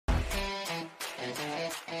This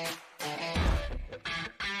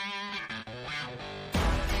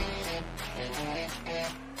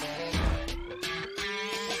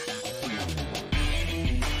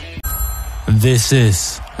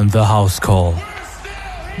is The House Call.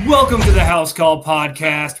 Welcome to the House Call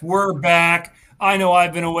podcast. We're back. I know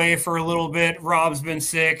I've been away for a little bit. Rob's been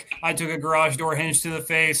sick. I took a garage door hinge to the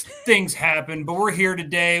face. Things happen, but we're here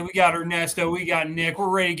today. We got Ernesto. We got Nick. We're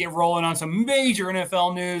ready to get rolling on some major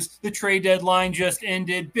NFL news. The trade deadline just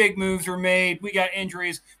ended. Big moves were made. We got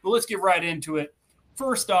injuries, but let's get right into it.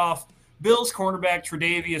 First off, Bills cornerback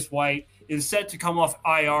Tre'Davious White is set to come off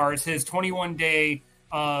IR. It's his 21-day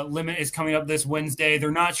limit is coming up this Wednesday.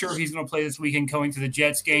 They're not sure if he's going to play this weekend going to the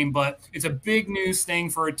Jets game, but it's a big news thing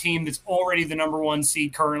for a team that's already the number one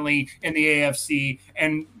seed currently in the AFC,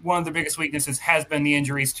 and one of the biggest weaknesses has been the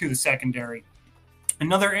injuries to the secondary.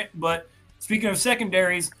 But speaking of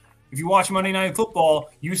secondaries, if you watch Monday Night Football,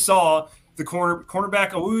 you saw the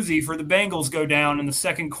cornerback Awuzie for the Bengals go down in the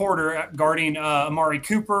second quarter guarding Amari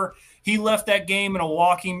Cooper. He left that game in a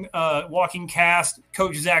walking cast.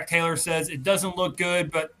 Coach Zach Taylor says it doesn't look good,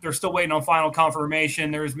 but they're still waiting on final confirmation.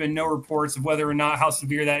 There has been no reports of whether or not how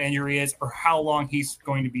severe that injury is or how long he's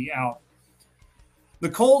going to be out. The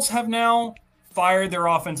Colts have now fired their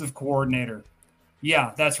offensive coordinator.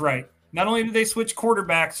 Yeah, that's right. Not only did they switch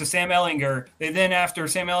quarterbacks to Sam Ehlinger, they then, after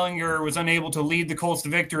Sam Ehlinger was unable to lead the Colts to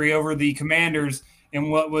victory over the Commanders in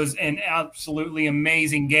what was an absolutely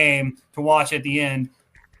amazing game to watch at the end,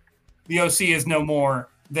 the OC is no more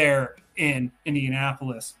there in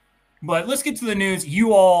Indianapolis. But let's get to the news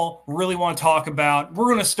you all really want to talk about. We're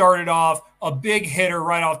going to start it off. A big hitter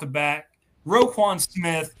right off the bat. Roquan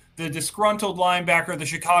Smith, the disgruntled linebacker of the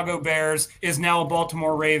Chicago Bears, is now a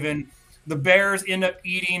Baltimore Raven. The Bears end up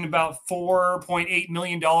eating about $4.8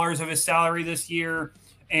 million of his salary this year,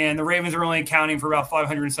 and the Ravens are only accounting for about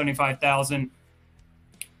 $575,000.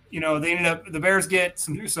 You know, the Bears get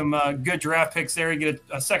some good draft picks there. You get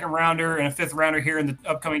a second rounder and a fifth rounder here in the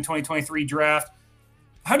upcoming 2023 draft.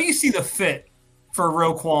 How do you see the fit for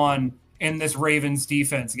Roquan in this Ravens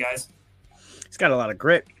defense, guys? He's got a lot of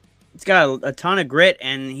grit. He's got a ton of grit,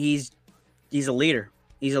 and he's a leader.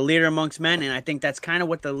 He's a leader amongst men, and I think that's kind of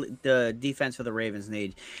what the defense for the Ravens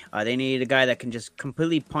need. They need a guy that can just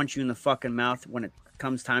completely punch you in the fucking mouth when it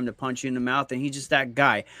comes time to punch you in the mouth, and he's just that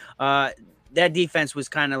guy. That defense was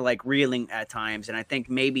kind of like reeling at times, and I think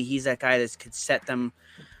maybe he's that guy that could set them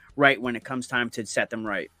right when it comes time to set them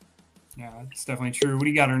right. Yeah, it's definitely true. What do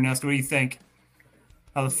you got, Ernesto? What do you think?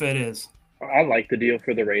 How the fit is? I like the deal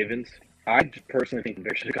for the Ravens. I personally think the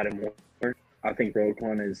Bears should have got him more. I think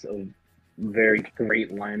Roquan is a very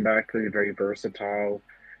great linebacker, very versatile.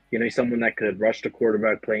 You know, he's someone that could rush the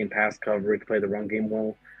quarterback, play in pass coverage, play the run game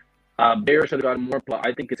well. Bears should have gotten more, but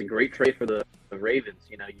I think it's a great trade for the Ravens.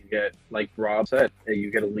 You know, you get, like Rob said, you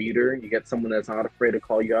get a leader, you get someone that's not afraid to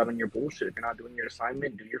call you out on your bullshit. If you're not doing your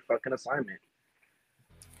assignment, do your fucking assignment.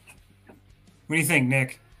 What do you think,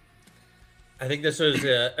 Nick? I think this was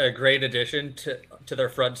a great addition to their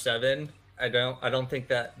front seven. I don't think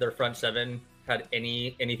that their front seven had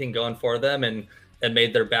anything going for them, and it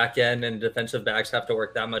made their back end and defensive backs have to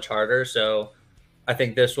work that much harder. So I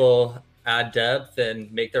think this will add depth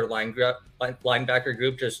and make their linebacker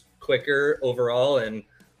group just quicker overall, and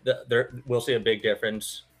we'll see a big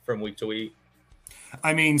difference from week to week.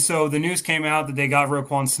 I mean, so the news came out that they got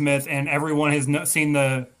Roquan Smith, and everyone has seen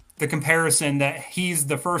the comparison that he's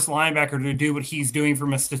the first linebacker to do what he's doing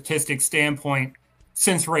from a statistics standpoint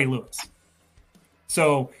since Ray Lewis.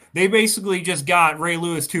 So they basically just got Ray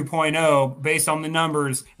Lewis 2.0 based on the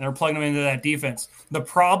numbers, and they're plugging him into that defense. The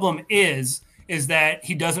problem is that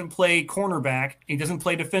he doesn't play cornerback, he doesn't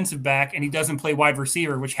play defensive back, and he doesn't play wide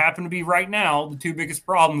receiver, which happen to be right now the two biggest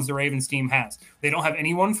problems the Ravens team has. They don't have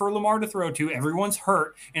anyone for Lamar to throw to. Everyone's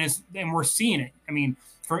hurt, and we're seeing it. I mean,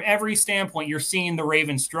 from every standpoint, you're seeing the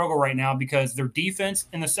Ravens struggle right now because their defense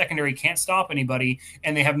in the secondary can't stop anybody,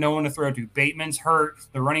 and they have no one to throw to. Bateman's hurt.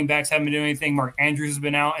 The running backs haven't been doing anything. Mark Andrews has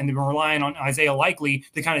been out, and they've been relying on Isaiah Likely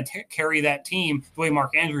to kind of carry that team the way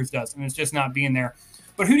Mark Andrews does, and it's just not being there.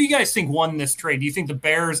 But who do you guys think won this trade? Do you think the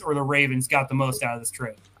Bears or the Ravens got the most out of this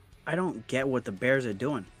trade? I don't get what the Bears are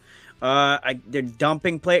doing. They're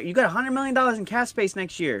dumping players. You got $100 million in cap space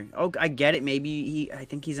next year. Oh, I get it. Maybe I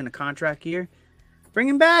think he's in a contract year. Bring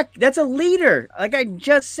him back. That's a leader. Like I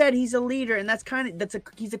just said, he's a leader, and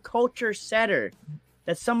he's a culture setter.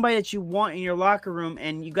 That's somebody that you want in your locker room,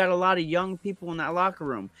 and you got a lot of young people in that locker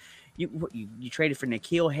room. You traded for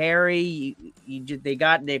N'Keal Harry.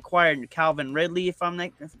 They acquired Calvin Ridley. If I'm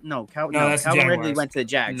like Calvin Ridley went to the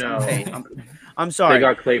Jags. No. I'm sorry. They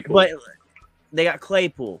got Claypool. But they got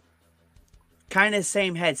Claypool. kind of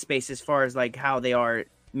same headspace as far as like how they are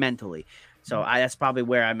mentally. So that's probably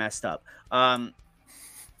where I messed up.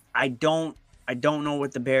 I don't know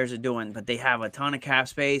what the Bears are doing, but they have a ton of cap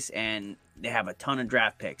space and they have a ton of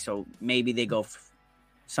draft picks. So maybe they go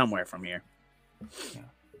somewhere from here. Yeah.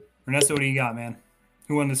 Ernesto, what do you got, man?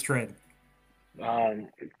 Who won this trade? The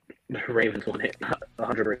Ravens won it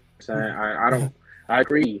 100%. I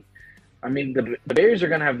agree. I mean, the Bears are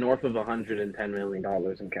going to have north of $110 million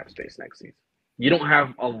in cap space next season. You don't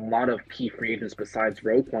have a lot of key free agents besides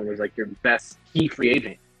Roquan, who's like your best key free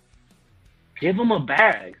agent. Give him a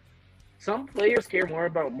bag. Some players care more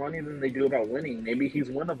about money than they do about winning. Maybe he's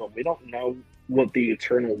one of them. We don't know what the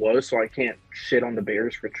eternal was, so I can't shit on the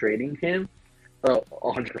Bears for trading him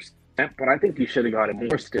 100%. But I think you should have got him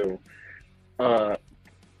more still.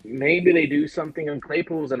 Maybe they do something. And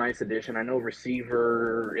Claypool's a nice addition. I know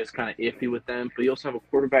receiver is kind of iffy with them, but you also have a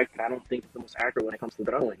quarterback that I don't think is the most accurate when it comes to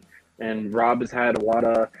throwing. And Rob has had a lot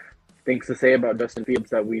of things to say about Justin Fields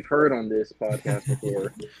that we've heard on this podcast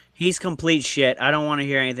before. He's complete shit. I don't want to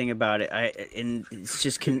hear anything about it. And it's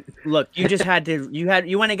just look. You just had to.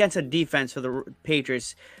 You went against a defense for the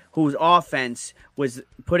Patriots, whose offense was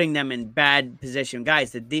putting them in bad position.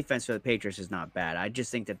 Guys, the defense for the Patriots is not bad. I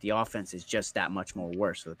just think that the offense is just that much more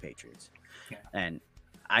worse for the Patriots. Yeah. And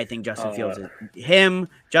I think Justin Fields is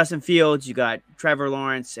Justin Fields, you got Trevor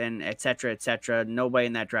Lawrence and et cetera, et cetera. Nobody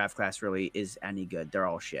in that draft class really is any good. They're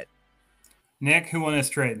all shit. Nick, who won this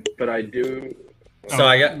trade? But I do. So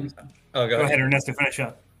I got. Oh, go ahead, Ernesto. Finish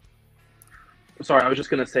up. Sorry, I was just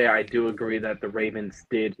going to say I do agree that the Ravens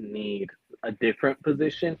did need a different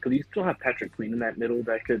position because you still have Patrick Queen in that middle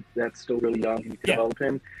that's still really young. You can develop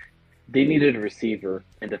him. They needed a receiver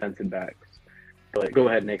and defensive backs. But go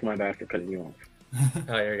ahead, Nick. My bad for cutting you off.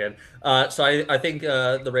 Oh, you're good. So I think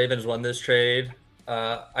the Ravens won this trade.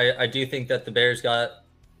 I do think that the Bears got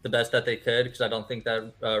the best that they could because I don't think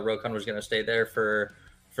that Roquan was going to stay there for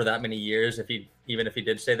that many years even if he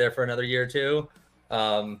did stay there for another year or two.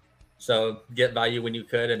 So get value when you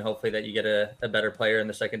could, and hopefully that you get a better player in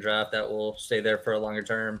the second draft that will stay there for a longer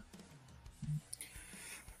term.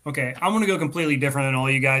 Okay, I'm going to go completely different than all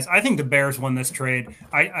you guys. I think the Bears won this trade.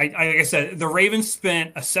 Like I said, the Ravens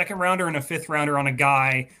spent a second rounder and a fifth rounder on a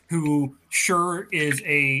guy who sure is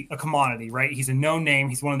a commodity, right? He's a known name.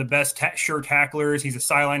 He's one of the best sure tacklers. He's a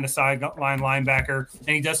sideline to sideline linebacker,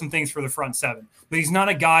 and he does some things for the front seven. But he's not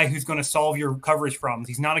a guy who's going to solve your coverage problems.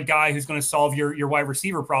 He's not a guy who's going to solve your wide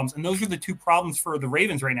receiver problems. And those are the two problems for the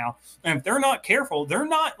Ravens right now. And if they're not careful, they're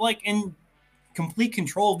not like in complete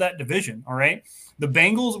control of that division, all right? The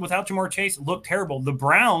Bengals without Jamar Chase look terrible. The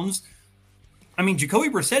Browns, I mean, Jacoby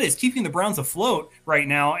Brissett is keeping the Browns afloat right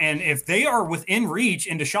now. And if they are within reach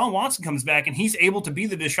and Deshaun Watson comes back and he's able to be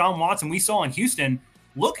the Deshaun Watson we saw in Houston,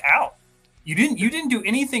 look out. You didn't do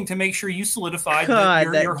anything to make sure you solidified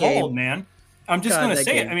your hold, man. I'm just going to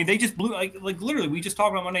say it. I mean, they just blew like literally we just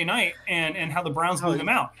talked about Monday night and how the Browns blew them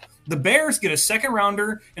out. The Bears get a second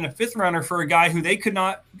rounder and a fifth rounder for a guy who they could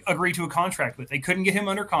not agree to a contract with. They couldn't get him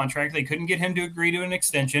under contract. They couldn't get him to agree to an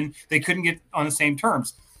extension. They couldn't get on the same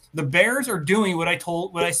terms. The Bears are doing what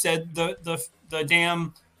I said the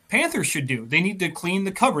damn Panthers should do. They need to clean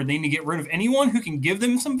the cupboard. They need to get rid of anyone who can give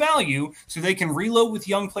them some value so they can reload with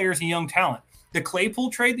young players and young talent. The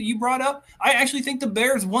Claypool trade that you brought up, I actually think the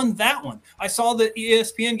Bears won that one. I saw that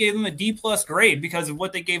ESPN gave them a D+ grade because of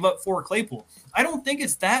what they gave up for Claypool. I don't think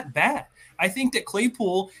it's that bad. I think that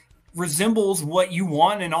Claypool resembles what you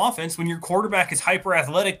want in offense when your quarterback is hyper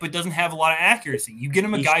athletic but doesn't have a lot of accuracy. You get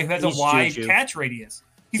him a guy who has a wide catch radius.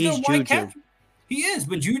 He's got a wide catch. He is,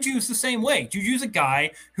 but Juju is the same way. Juju's a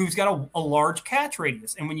guy who's got a large catch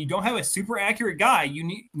radius. And when you don't have a super accurate guy,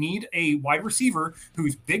 you need a wide receiver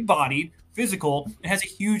who's big-bodied, physical, and has a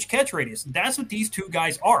huge catch radius. That's what these two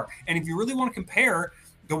guys are. And if you really want to compare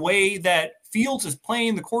the way that Fields is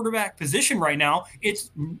playing the quarterback position right now, it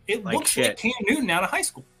looks like Cam Newton out of high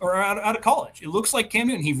school or out of college. It looks like Cam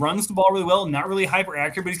Newton. He runs the ball really well, not really hyper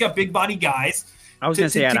accurate, but he's got big body guys. I was going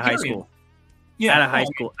to say out of high school. Yeah, out of high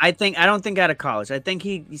school. I don't think out of college. I think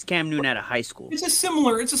he's Cam Newton out of high school. It's a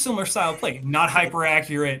similar style of play. Not hyper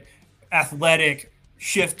accurate, athletic,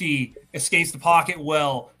 shifty, escapes the pocket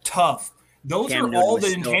well, tough. Those are all the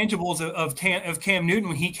intangibles of Cam Newton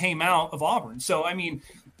when he came out of Auburn. So I mean,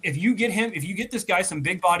 if you get this guy some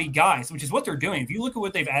big body guys, which is what they're doing. If you look at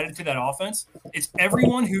what they've added to that offense, it's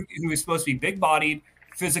everyone who is supposed to be big bodied,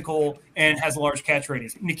 physical, and has a large catch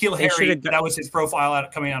radius. N'Keal Harry, that was his profile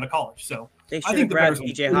coming out of college. So they should have grabbed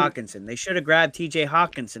T.J. Hawkinson. They should have grabbed T.J.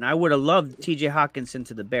 Hawkinson. I would have loved T.J. Hawkinson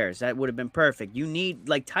to the Bears. That would have been perfect. You need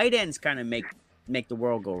tight ends kind of make the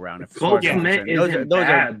world go round. Cole Kmet isn't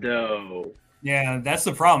bad though. Yeah, that's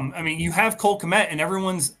the problem. I mean, you have Cole Kmet, and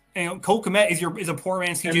everyone's Cole Kmet is a poor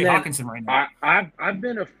man's TJ Hawkinson right now. I've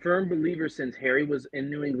been a firm believer since Harry was in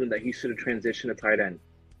New England that he should have transitioned to tight end.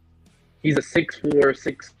 He's a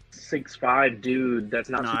 6'4", 6'5" dude. That's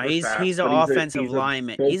not. No, super fast, he's an but offensive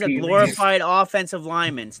lineman. He's a bulky- glorified offensive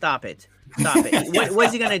lineman. Stop it.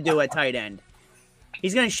 What's he gonna do at tight end?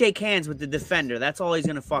 He's gonna shake hands with the defender. That's all he's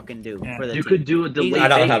gonna fucking do for the You team. could do a delay. I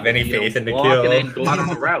don't have any faith in walk and then Nikhil. go out on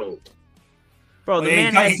the route. Bro, Well, the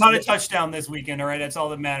man he caught a has. touchdown this weekend. All right, that's all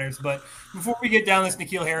that matters. But before we get down this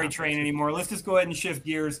N'Keal Harry train anymore, let's just go ahead and shift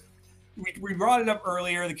gears. We brought it up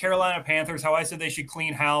earlier, the Carolina Panthers, how I said they should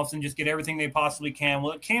clean house and just get everything they possibly can.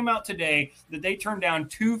 Well, it came out today that they turned down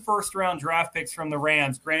 2 first-round draft picks from the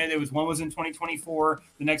Rams. Granted, one was in 2024,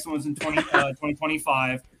 the next one was in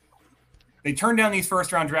 2025. They turned down these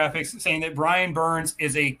first-round draft picks, saying that Brian Burns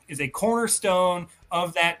is a cornerstone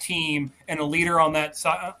of that team and a leader on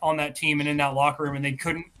that team and in that locker room, and they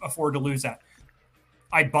couldn't afford to lose that.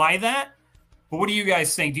 I buy that, but what do you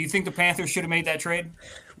guys think? Do you think the Panthers should have made that trade?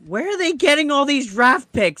 Where are they getting all these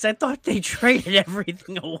draft picks? I thought they traded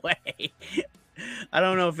everything away. I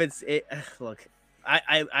don't know if it's it. Look,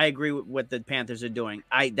 I agree with what the Panthers are doing.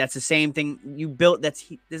 That's the same thing you built.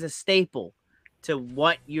 There's a staple to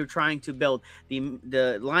what you're trying to build. The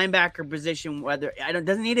linebacker position,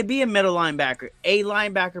 doesn't need to be a middle linebacker. A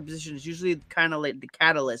linebacker position is usually kind of like the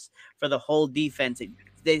catalyst for the whole defense.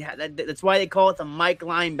 That's why they call it the Mike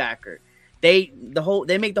linebacker. They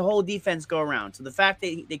make the whole defense go around. So the fact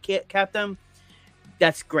that they kept them,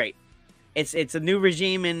 that's great. It's a new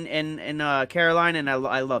regime in Carolina, and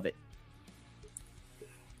I love it.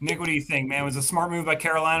 Nick, what do you think, man? Was it a smart move by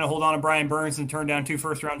Carolina to hold on to Brian Burns and turn down 2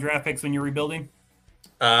 first-round draft picks when you're rebuilding?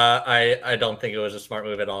 I don't think it was a smart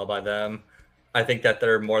move at all by them. I think that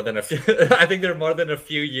they're more than a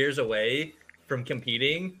few years away from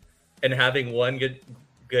competing, and having one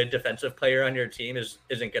good defensive player on your team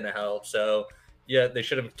isn't going to help. So yeah, they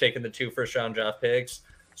should have taken the 2 first-round draft picks,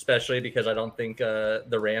 especially because I don't think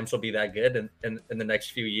the Rams will be that good in the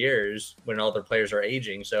next few years when all their players are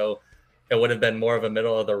aging. So it would have been more of a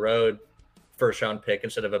middle-of-the-road first-round pick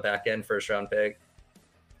instead of a back-end first-round pick.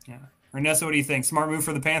 Yeah. Ernesto, what do you think? Smart move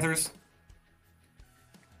for the Panthers?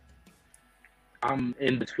 I'm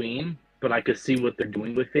in between, but I could see what they're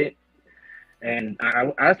doing with it. And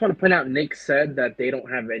I just want to point out, Nick said that they don't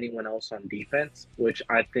have anyone else on defense, which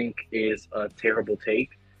I think is a terrible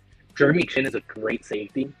take. Jeremy Chin is a great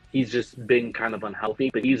safety. He's just been kind of unhealthy,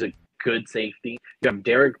 but he's a good safety. You have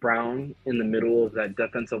Derek Brown in the middle of that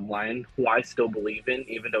defensive line, who I still believe in,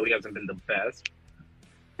 even though he hasn't been the best.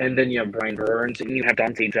 And then you have Brian Burns, and you have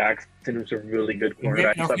Dante Jackson, who's a really good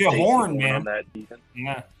cornerback. Don't forget Horn, man. On that defense.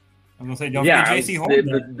 Yeah. I'm going to say, don't forget J.C.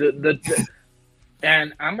 Horn.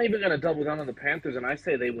 And I'm even going to double down on the Panthers, and I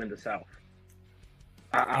say they win the South.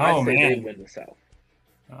 I say they win the South.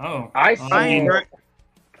 Oh.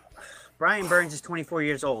 Brian Burns is 24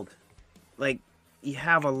 years old. Like, you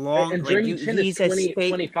have a long... And Jeremy Chin is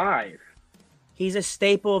 25. He's a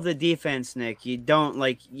staple of the defense, Nick.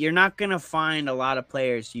 You're not going to find a lot of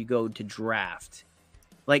players you go to draft.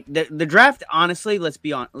 Like, the draft, honestly, let's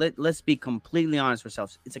be completely honest with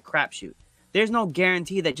ourselves. It's a crapshoot. There's no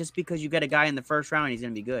guarantee that just because you get a guy in the first round, he's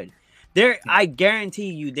going to be good. I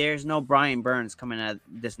guarantee you there's no Brian Burns coming out of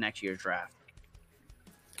this next year's draft.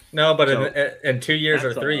 No, but in 2 years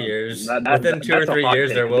or 3 years, within 2 or 3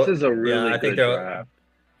 years, there will. This is a really good draft.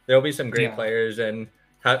 There'll be some great players, and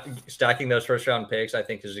stacking those first round picks, I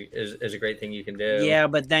think, is a great thing you can do. Yeah,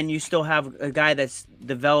 but then you still have a guy that's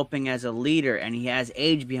developing as a leader, and he has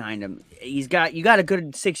age behind him. You got a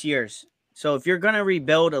good 6 years. So if you're gonna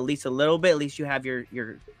rebuild at least a little bit, at least you have your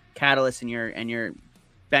catalyst and your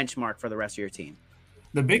benchmark for the rest of your team.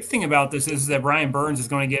 The big thing about this is that Brian Burns is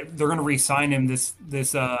going to they're going to re-sign him this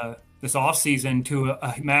offseason to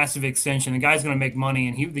a massive extension. The guy's going to make money,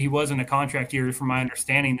 and he was in a contract year, from my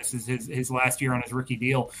understanding. This is his last year on his rookie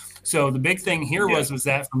deal. So the big thing here was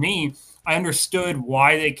that for me, I understood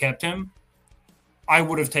why they kept him. I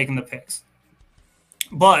would have taken the picks.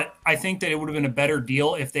 But I think that it would have been a better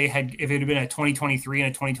deal if it had been a 2023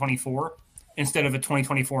 and a 2024 instead of a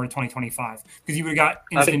 2024 and a 2025, because you would have got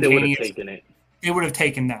instantaneous. I think they would have taken it. They would have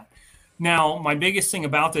taken that. Now, my biggest thing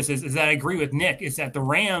about this is that I agree with Nick, is that the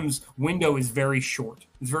Rams window is very short.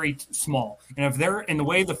 It's very small. And if they're in the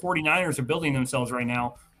way the 49ers are building themselves right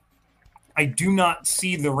now, I do not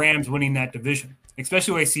see the Rams winning that division,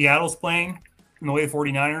 especially the way Seattle's playing and the way the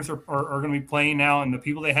 49ers are going to be playing now and the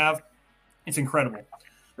people they have. It's incredible.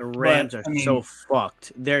 The Rams are so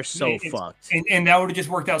fucked. They're so fucked. And that would have just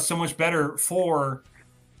worked out so much better for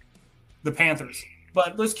the Panthers.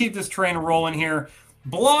 But let's keep this train rolling here.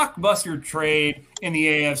 blockbuster trade in the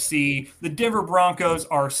AFC. The Denver Broncos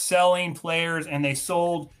are selling players, and they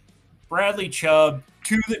sold Bradley Chubb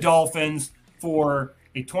to the Dolphins for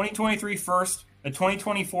a 2023 first, a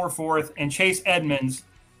 2024 fourth, and Chase Edmonds.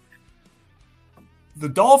 The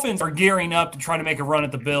Dolphins are gearing up to try to make a run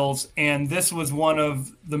at the Bills, and this was one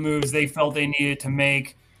of the moves they felt they needed to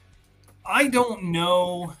make. I don't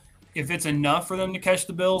know if it's enough for them to catch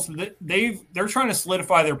the Bills. They're trying to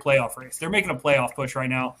solidify their playoff race. They're making a playoff push right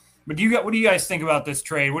now. But what do you guys think about this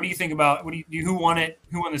trade? What do you think about who won it?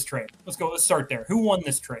 Who won this trade? Let's start there. Who won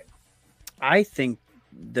this trade? I think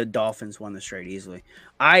the Dolphins won this trade easily.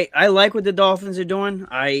 I like what the Dolphins are doing.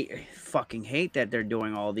 I fucking hate that they're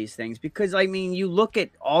doing all these things because, I mean, you look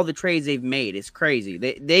at all the trades they've made. It's crazy.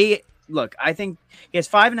 They look, I think he has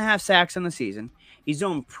 5.5 sacks in the season. He's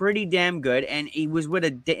doing pretty damn good, and he was with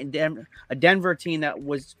a Denver team that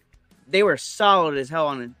they were solid as hell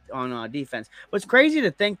on defense. What's crazy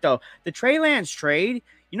to think, though, the Trey Lance trade,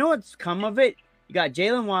 you know what's come of it? You got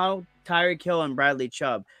Jalen Waddle, Tyreek Hill, and Bradley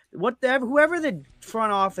Chubb. Whoever the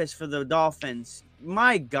front office for the Dolphins,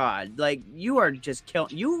 my God, like, you are just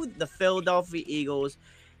killing. You, the Philadelphia Eagles,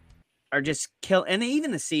 are just killing, and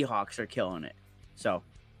even the Seahawks are killing it. So.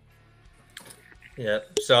 Yeah,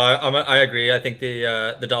 so I agree. I think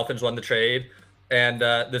the Dolphins won the trade, and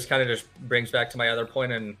this kind of just brings back to my other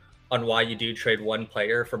point on why you do trade one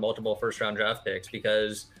player for multiple first-round draft picks,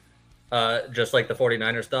 because just like the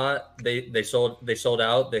 49ers thought, they sold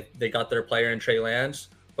out. They got their player in Trey Lance,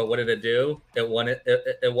 but what did it do? It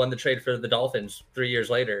won the trade for the Dolphins 3 years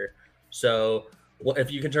later. So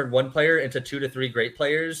if you can turn one player into 2 to 3 great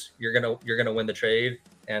players, you're gonna win the trade,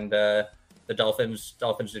 and the Dolphins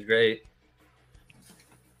did great.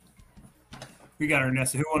 We got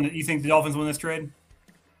Ernesto. Who won? You think the Dolphins won this trade?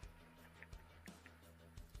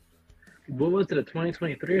 What was it, a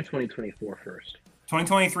 2023 or 2024 first?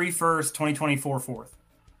 2023 first, 2024 fourth.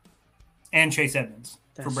 And Chase Edmonds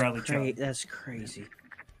for Bradley Chubb. That's crazy.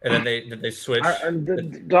 And then they switched.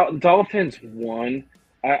 The Dolphins won.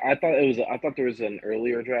 I thought there was an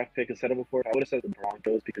earlier draft pick instead of a fourth. I would have said the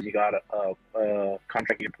Broncos because you got a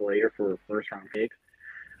contract year player for a first round pick.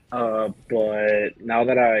 But now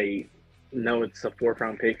that I know it's a fourth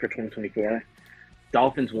round pick for 2024,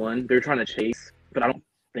 Dolphins won. They're trying to chase, but I don't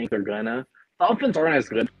think they're gonna. Dolphins aren't as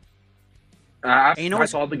good. I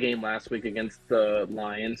saw the game last week against the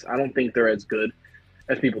Lions. I don't think they're as good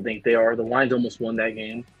as people think they are. The Lions almost won that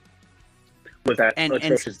game with that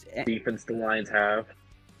atrocious defense the Lions have.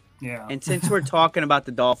 Yeah. And since we're talking about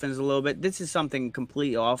the Dolphins a little bit, this is something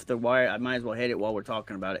completely off the wire. I might as well hit it while we're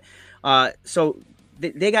talking about it. So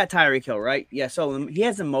they got Tyreek Hill, right? Yeah, so he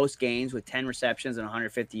has the most games with 10 receptions and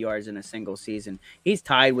 150 yards in a single season. He's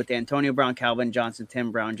tied with Antonio Brown, Calvin Johnson,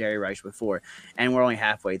 Tim Brown, Jerry Rice with 4, and we're only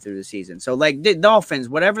halfway through the season. So, like, the Dolphins,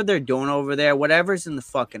 whatever they're doing over there, whatever's in the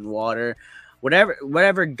fucking water, whatever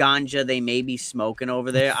ganja they may be smoking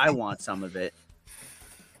over there, I want some of it.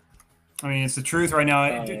 I mean, it's the truth right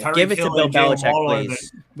now. Give it to Bill Belichick,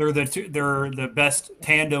 please. They're the best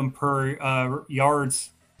tandem per yards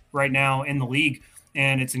right now in the league.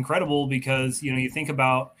 And it's incredible because, you think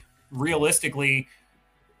about realistically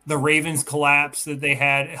the Ravens collapse that they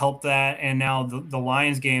had helped that. And now the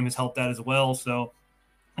Lions game has helped that as well. So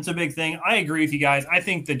it's a big thing. I agree with you guys. I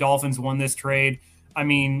think the Dolphins won this trade. I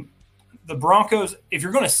mean, the Broncos, if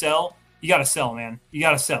you're going to sell, you got to sell, man. You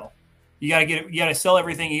got to sell. You got to sell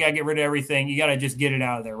everything. You got to get rid of everything. You got to just get it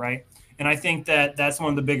out of there. Right. And I think that that's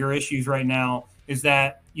one of the bigger issues right now is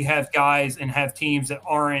that you have guys and have teams that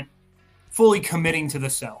aren't fully committing to the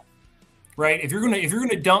sell, right? If you're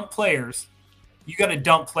gonna dump players, you got to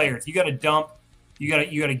dump players. You got to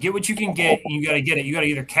get what you can get, and you got to get it. You got to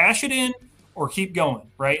either cash it in or keep going,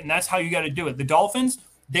 right? And that's how you got to do it. The Dolphins,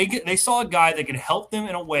 they saw a guy that could help them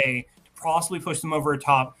in a way to possibly push them over the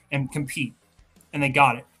top and compete, and they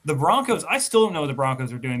got it. The Broncos, I still don't know what the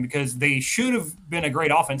Broncos are doing because they should have been a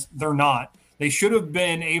great offense. They're not. They should have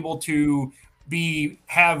been able to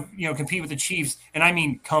compete with the Chiefs, and I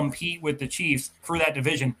mean compete with the Chiefs for that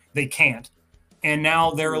division. They can't, and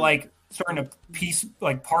now they're like starting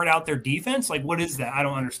to part out their defense. Like, what is that? I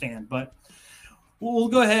don't understand. But we'll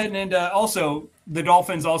go ahead and also the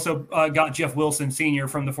Dolphins also got Jeff Wilson Sr.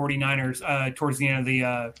 from the 49ers towards the end of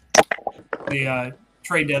the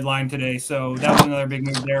trade deadline today. So that was another big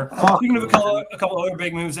move there. Speaking of a couple other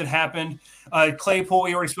big moves that happened, Claypool,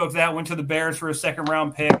 we already spoke to that, went to the Bears for a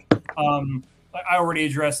second-round pick. I already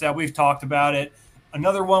addressed that. We've talked about it.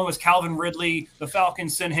 Another one was Calvin Ridley. The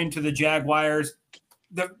Falcons sent him to the Jaguars.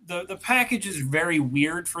 The package is very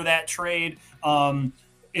weird for that trade.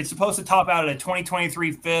 It's supposed to top out at a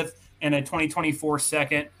 2023 fifth and a 2024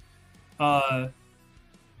 second.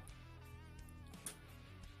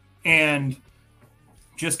 and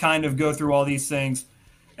just kind of go through all these things.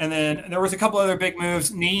 And then there was a couple other big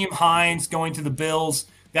moves. Nyheim Hines going to the Bills.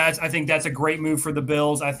 I think that's a great move for the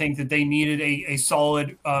Bills. I think that they needed a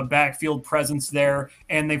solid backfield presence there,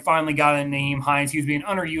 and they finally got in Nyheim Hines. He was being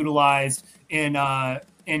underutilized in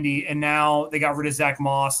Indy, and now they got rid of Zach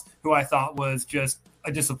Moss, who I thought was just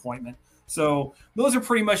a disappointment. So those are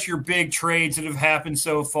pretty much your big trades that have happened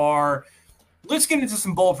so far. Let's get into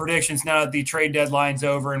some bold predictions now that the trade deadline's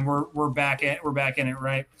over and we're back in it,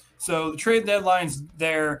 right? So the trade deadline's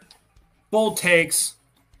there. Bold takes.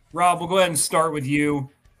 Rob, we'll go ahead and start with you.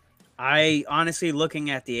 I honestly, looking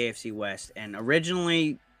at the AFC West, and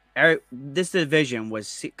originally this division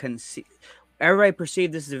was everybody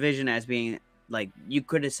perceived this division as being like, you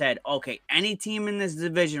could have said, okay, any team in this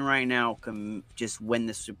division right now can just win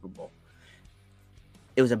the Super Bowl.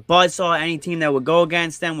 It was a buzzsaw. Any team that would go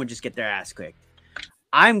against them would just get their ass kicked.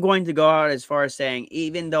 I'm going to go out as far as saying,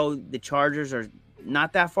 even though the Chargers are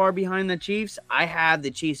not that far behind the Chiefs, I have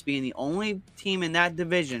the Chiefs being the only team in that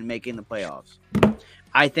division making the playoffs.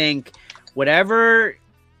 I think whatever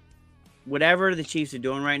the Chiefs are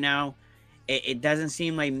doing right now, it doesn't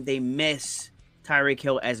seem like they miss Tyreek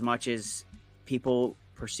Hill as much as people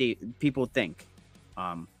think.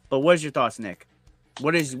 But what is your thoughts, Nick?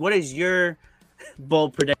 What is your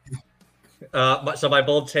bold prediction? So my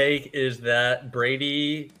bold take is that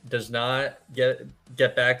Brady does not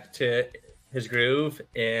get back to his groove,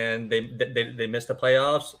 and they miss the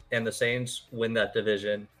playoffs, and the Saints win that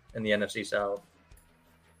division in the NFC South.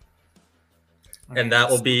 And that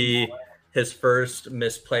will be his first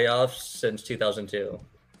missed playoffs since 2002.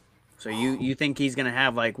 So you think he's gonna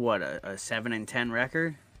have like what, a 7-10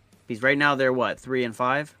 record? He's right now they're what,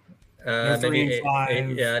 3-5? Maybe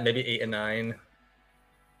 8, yeah, maybe 8-9.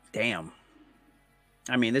 Damn.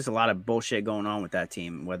 I mean, there's a lot of bullshit going on with that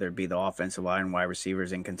team, whether it be the offensive line, wide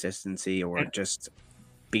receivers inconsistency, or just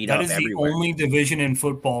beat up everywhere. That is the only division in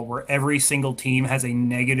football where every single team has a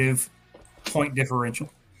negative point differential.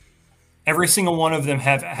 Every single one of them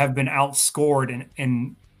have been outscored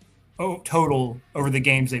in total over the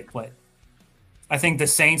games they've played. I think the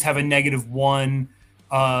Saints have a -1.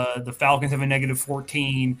 The Falcons have a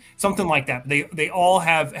 -14, something like that. They all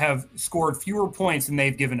have scored fewer points than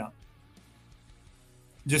they've given up.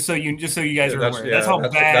 Just so you guys are aware. That's how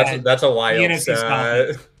bad. That's a wild. The NFC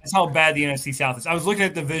South. That's how bad the NFC South is. I was looking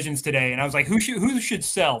at divisions today, and I was like, who should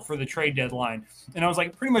sell for the trade deadline? And I was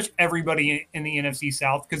like, pretty much everybody in the NFC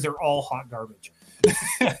South, because they're all hot garbage.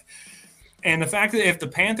 And the fact that if the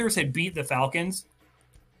Panthers had beat the Falcons,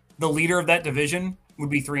 the leader of that division would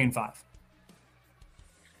be 3-5.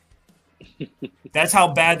 That's how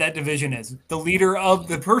bad that division is. The leader of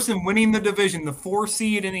the person winning the division, the 4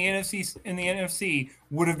 seed in the NFC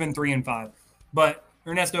would have been 3-5. But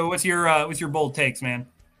Ernesto, what's your bold takes, man?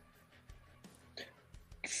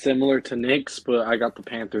 Similar to Nick's, but I got the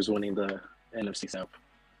Panthers winning the NFC South.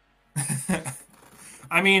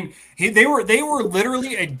 I mean, they were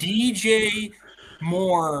literally a DJ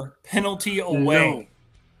Moore penalty away.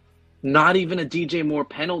 No, not even a DJ Moore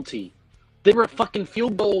penalty. They were a fucking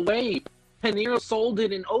field goal away. Panero sold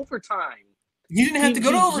it in overtime. He didn't have to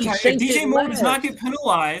go to overtime. If DJ Moore does not get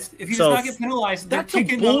penalized, they're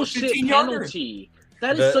kicking the 15-yarder.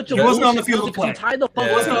 That is such a bullshit. He wasn't on the field of play.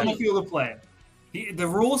 He wasn't on the field of play. The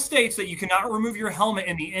rule states that you cannot remove your helmet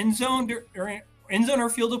in the end zone or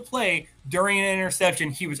field of play during an interception.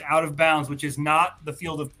 He was out of bounds, which is not the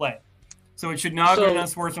field of play. So it should not be an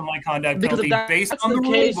unsportsmanlike conduct penalty based on the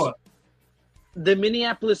rule book. The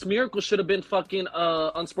Minneapolis Miracle should have been fucking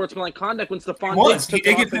unsportsmanlike conduct when Stephon Diggs took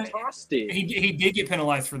it off and tossed it. He did get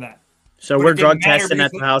penalized for that. So we're drug testing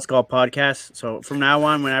at the House Call podcast. So from now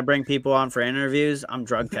on, when I bring people on for interviews, I'm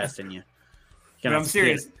drug testing you. But I'm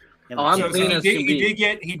serious. He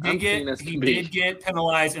did get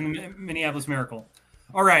penalized in the Minneapolis Miracle.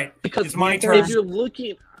 All right, because it's my turn. If you're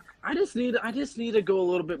looking, I just need to go a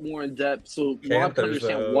little bit more in depth so Rob can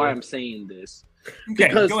understand why I'm saying this. Okay,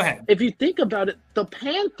 because go ahead. If you think about it, the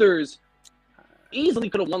Panthers easily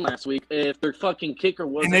could have won last week if their fucking kicker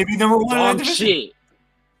wasn't dog shit.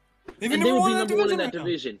 And they would be number one in that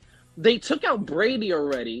division. They took out Brady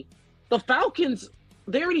already. The Falcons,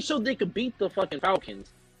 they already showed they could beat the fucking Falcons.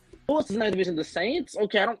 Who else is in that division? The Saints?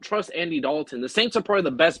 Okay, I don't trust Andy Dalton. The Saints are probably the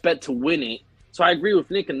best bet to win it. So I agree with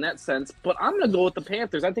Nick in that sense. But I'm going to go with the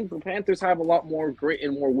Panthers. I think the Panthers have a lot more grit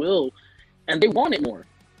and more will, and they want it more.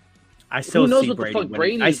 I still see Brady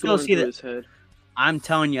winning. I still see that. I'm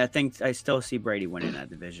telling you, I still see Brady winning that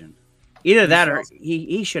division. Either that or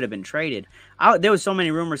he should have been traded. There was so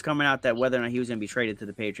many rumors coming out that whether or not he was going to be traded to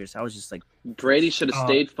the Patriots. I was just like, Brady should have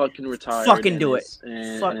stayed fucking retired. Fucking do it.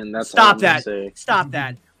 And that's Stop that. Stop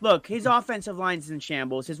that. Look, his offensive line's in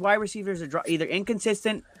shambles. His wide receivers are either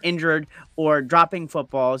inconsistent, injured, or dropping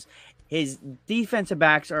footballs. His defensive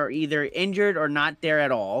backs are either injured or not there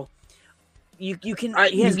at all. He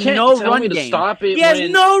has no run game. He has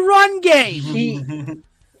no run game. He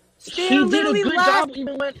did a good job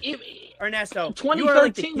even when Ernesto,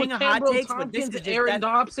 2013 with Cameron Tompkins and Aaron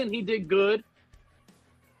Dobson, he did good.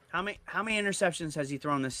 How many interceptions has he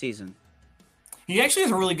thrown this season? He actually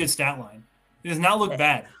has a really good stat line. It does not look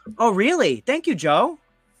bad. Oh, really? Thank you, Joe.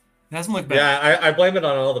 It doesn't look bad. Yeah, I blame it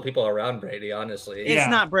on all the people around Brady, honestly. It's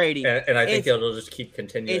not Brady. And I think it'll just keep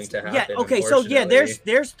continuing to happen. Yeah, okay, so yeah,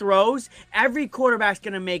 there's throws. Every quarterback's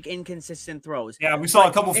going to make inconsistent throws. Yeah, we saw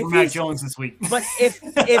a couple from Mac Jones this week. But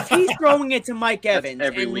if he's throwing it to Mike Evans,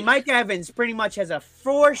 and Mike Evans pretty much has a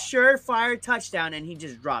for sure fire touchdown, and he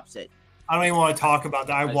just drops it. I don't even want to talk about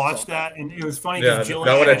that. I watched that, and it was funny. Yeah,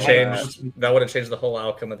 that would have changed the whole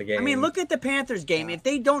outcome of the game. I mean, look at the Panthers game. If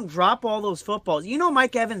they don't drop all those footballs,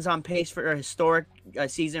 Mike Evans on pace for a historic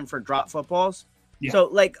season for drop footballs. Yeah.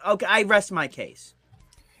 So, okay, I rest my case.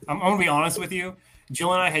 I'm going to be honest with you.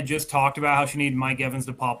 Jill and I had just talked about how she needed Mike Evans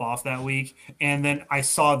to pop off that week, and then I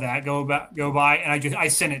saw that go by, and I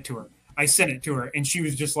sent it to her. And she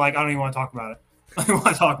was just like, I don't even want to talk about it. I don't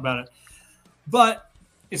want to talk about it. But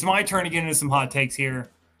it's my turn to get into some hot takes here.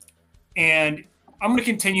 And I'm going to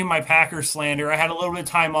continue my Packers slander. I had a little bit of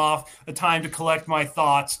time off, a time to collect my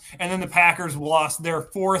thoughts. And then the Packers lost their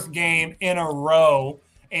 4th game in a row.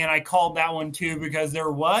 And I called that one too because they're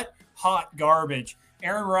what? Hot garbage.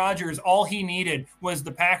 Aaron Rodgers, all he needed was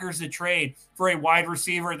the Packers to trade for a wide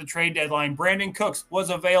receiver at the trade deadline. Brandon Cooks was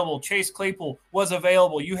available. Chase Claypool was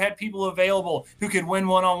available. You had people available who could win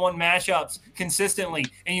one-on-one matchups consistently.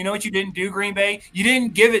 And you know what you didn't do, Green Bay? You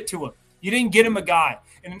didn't give it to him. You didn't get him a guy.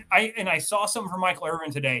 And I saw something from Michael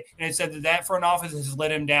Irvin today, and it said that front office has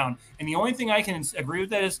let him down. And the only thing I can agree with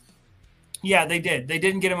that is, yeah, they did. They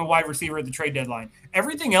didn't get him a wide receiver at the trade deadline.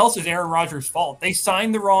 Everything else is Aaron Rodgers' fault. They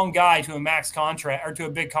signed the wrong guy to a max contract or to a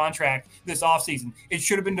big contract this offseason. It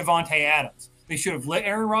should have been Devontae Adams. They should have let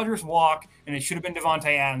Aaron Rodgers walk, and it should have been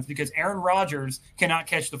Devontae Adams because Aaron Rodgers cannot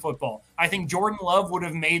catch the football. I think Jordan Love would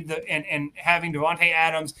have made and having Devontae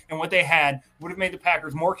Adams and what they had would have made the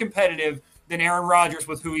Packers more competitive than Aaron Rodgers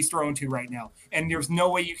with who he's thrown to right now. And there's no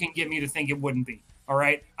way you can get me to think it wouldn't be. All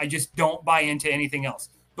right? I just don't buy into anything else.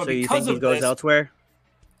 But so you because think he goes elsewhere?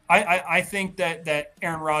 I think that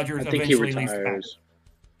Aaron Rodgers eventually leaves the Packers.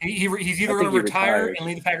 He's either going to retire and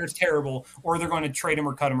leave the Packers terrible, or they're going to trade him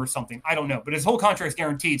or cut him or something. I don't know. But his whole contract's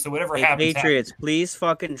guaranteed, so whatever happens. Patriots, please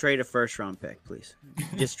fucking trade a first-round pick, please.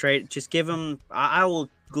 Just give him – I will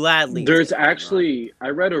gladly. There's actually – I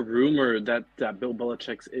read a rumor that Bill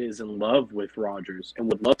Belichick is in love with Rodgers and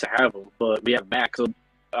would love to have him, but we have Mac, so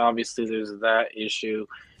obviously there's that issue.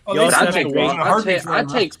 Oh, I'd take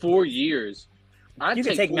 4 years. I'd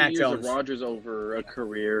take 4 years of Rodgers over a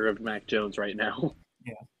career of Mac Jones right now.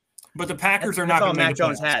 Yeah, but the Packers are not going to make the playoffs.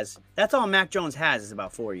 Mac Jones has. That's all Mac Jones has is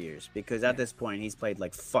about 4 years because at this point he's played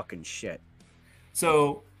like fucking shit.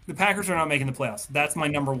 So the Packers are not making the playoffs. That's my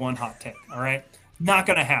number one hot take. All right, not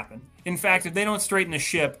going to happen. In fact, if they don't straighten the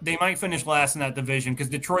ship, they might finish last in that division because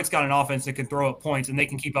Detroit's got an offense that can throw up points and they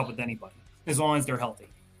can keep up with anybody as long as they're healthy.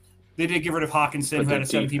 They did get rid of Hawkinson, who had a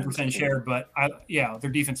 17% share, but their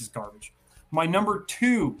defense is garbage. My number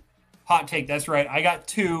 2 hot take, that's right. I got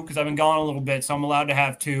 2 because I've been gone a little bit, so I'm allowed to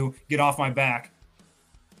have 2. Get off my back.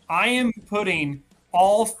 I am putting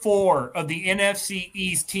all 4 of the NFC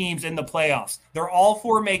East teams in the playoffs. They're all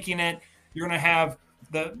 4 making it. You're going to have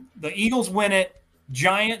the Eagles win it.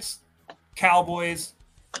 Giants, Cowboys,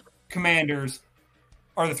 Commanders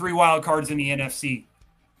are the 3 wild cards in the NFC.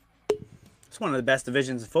 It's one of the best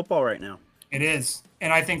divisions of football right now. It is.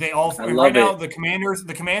 And I think they all right now the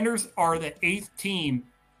Commanders are the 8th team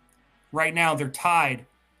right now. They're tied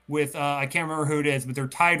with I can't remember who it is, but they're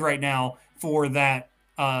tied right now for that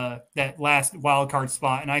last wild card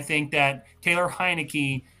spot. And I think that Taylor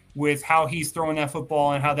Heineke, with how he's throwing that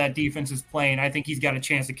football and how that defense is playing, I think he's got a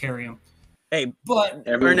chance to carry him. Hey, but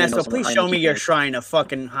Ernesto, please show me your shrine of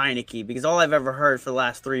fucking Heineke because all I've ever heard for the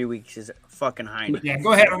last 3 weeks is fucking Heineke. Yeah,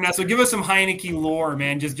 go ahead, Ernesto. Give us some Heineke lore,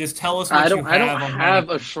 man. Just tell us what you have. I don't have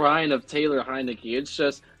a shrine of Taylor Heineke. It's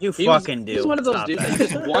just do. He's one of those dudes that you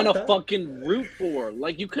just want to fucking root for.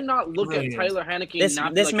 Like you could not look at Taylor Heineke and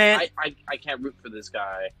not be like, I can't root for this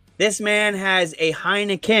guy. This man has a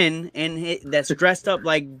Heineken that's dressed up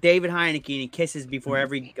like David Heineke, and he kisses before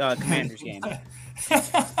every Commanders game.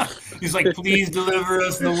 He's like, please deliver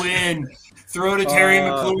us the win. Throw to Terry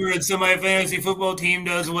McLaurin so my fantasy football team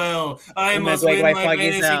does well. I must win my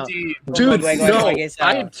fantasy team. Dude, no,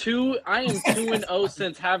 I am 2-0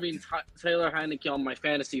 since having Taylor Heineke on my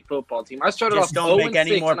fantasy football team. I started Just off don't 0 make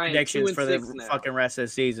any more and I am predictions for the 2-6 now. fucking rest of the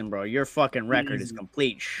season, bro. Your fucking record is Jesus.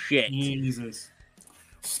 complete shit. Jesus.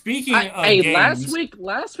 Speaking of Hey, games,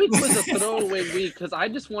 last week was a throwaway week because I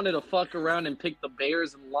just wanted to fuck around and pick the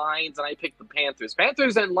Bears and Lions, and I picked the Panthers.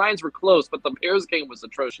 Panthers and Lions were close, but the Bears game was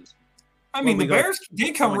atrocious. I mean, the Well, we Bears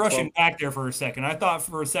did come 1-12. rushing back there for a second. I thought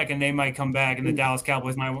for a second they might come back and the Dallas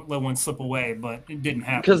Cowboys might let one slip away, but it didn't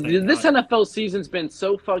happen. Because thank this God. NFL season's been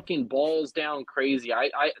so fucking balls down crazy.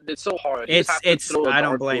 It's so hard. You It's- just have to it's- throw a I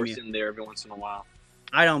don't dark blame horse you. in there every once in a while.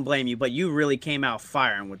 I don't blame you, but you really came out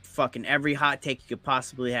firing with fucking every hot take you could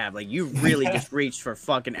possibly have. Like, you really just reached for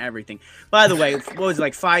fucking everything. By the way, what was it,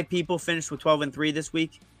 like 5 people finished with 12-3 this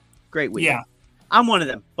week? Great week. Yeah, I'm one of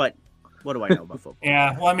them, but what do I know about football?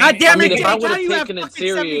 yeah. Well, I mean, God damn I it, mean, if Jake, I how would've do you have taken it fucking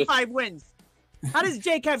serious- 75 wins? How does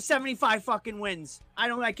Jake have 75 fucking wins?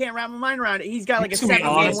 I can't wrap my mind around it. He's got like a I'm just gonna be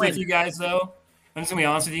 7-game honest with win. you guys, though. I'm just gonna be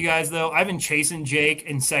honest with you guys, though. I've been chasing Jake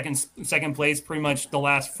in second place pretty much the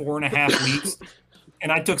last 4.5 weeks,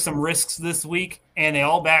 and I took some risks this week, and they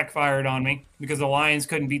all backfired on me because the Lions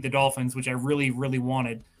couldn't beat the Dolphins, which I really, really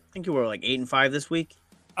wanted. I think you were like 8-5 this week.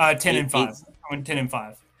 10-5. Eight. I went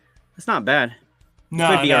 10-5. That's not bad. No,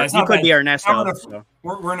 Could be no, our, it's you not could bad. be our next I'm up. gonna- So.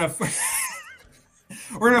 We're in a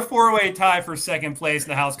we're in a 4-way tie for second place in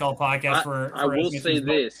the House Call podcast. I will say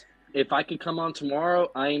this: if I could come on tomorrow,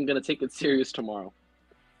 I am gonna take it serious tomorrow.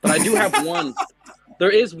 But I do have one. There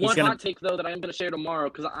is one gonna- hot take though that I'm gonna share tomorrow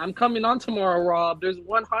because I'm coming on tomorrow, Rob. There's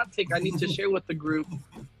one hot take I need to share with the group.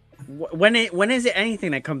 When is it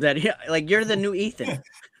anything that comes out here? Like, you're the new Ethan.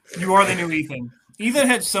 You are the new Ethan. Ethan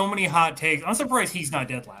had so many hot takes. I'm surprised he's not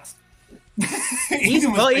dead last. He's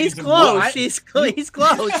Ethan was close. taking He's some- close. He's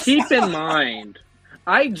close. Keep in mind,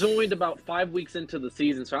 I joined about 5 weeks into the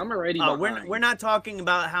season, so I'm already behind. We're not talking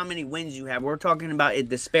about how many wins you have. We're talking about a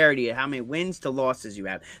disparity of how many wins to losses you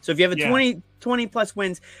have. So if you have a Yeah. 20 plus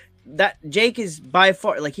wins, that Jake is by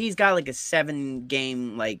far, like, he's got like a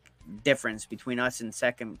 7-game like difference between us and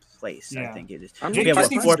second place. I Yeah. think it is. I'm Jake We have,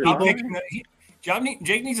 just what, needs 4 to stop people? picking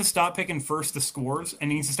Jake needs to stop picking first the scores and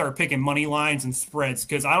he needs to start picking money lines and spreads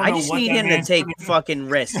because I don't I know just what need that him to man's take gonna do. fucking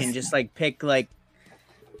risk and just like pick like.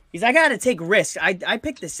 I gotta take risks. I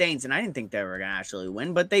picked the Saints and I didn't think they were gonna actually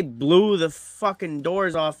win, but they blew the fucking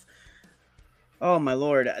doors off. Oh my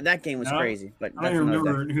lord, that game was No, crazy. But I that's don't even another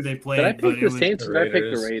day. remember who they played. Did I but pick it the was- Saints or the did I pick the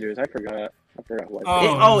Raiders. Raiders? I forgot. Who I Oh,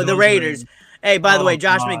 picked. Oh, the those Raiders. Hey, by the Oh, way,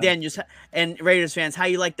 Josh God. McDaniels and Raiders fans, how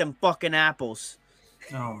you like them fucking apples?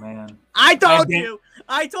 Oh man. I told Dan- you.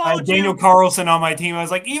 I I told had Daniel you. Carlson on my team. I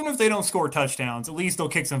was like, even if they don't score touchdowns, at least they'll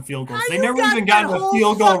kick some field goals. How They you never got even that got to whole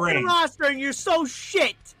field goal fucking range. roster and you're so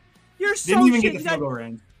shit. You're so Didn't even shit. get the You field got- goal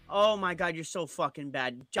range. Oh my god, you're so fucking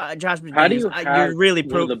bad, Josh McDaniels. How do you have you're really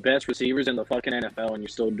one of the best receivers in the fucking NFL and you're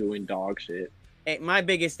still doing dog shit? Hey, my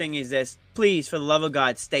biggest thing is this. Please, for the love of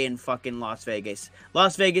God, stay in fucking Las Vegas.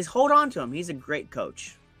 Las Vegas, hold on to him. He's a great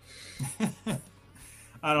coach.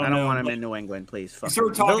 I don't I know. don't want him but- in New England, please. We Fuck started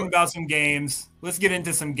him. talking Bill- about some games. Let's get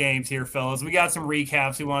into some games here, fellas. We got some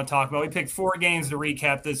recaps we want to talk about. We picked 4 games to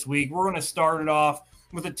recap this week. We're going to start it off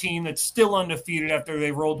with a team that's still undefeated after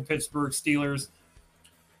they rolled the Pittsburgh Steelers.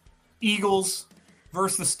 Eagles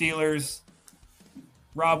versus the Steelers.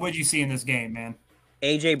 Rob, what did you see in this game, man?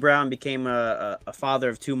 AJ Brown became a father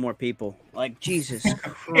of 2 more people. Like, Jesus And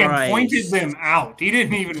Christ. pointed them out. He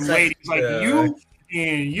didn't even wait. He's like, Yeah. you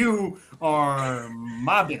and you are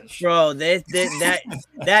my bitch. Bro,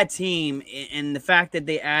 that team and the fact that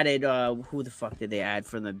they added who the fuck did they add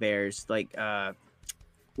from the Bears? Like Robert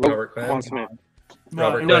Quinn. Roquan Smith.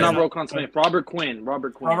 Robert No, Quinn. not Roquan Smith. Robert Quinn.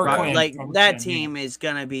 Robert Quinn. like Robert that Quinn, team is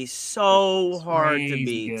gonna be so hard to Crazy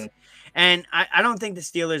beat. good. And I don't think the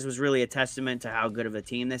Steelers was really a testament to how good of a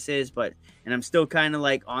team this is, but and I'm still kind of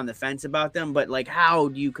like on the fence about them. But like, how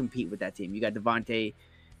do you compete with that team? You got Devontae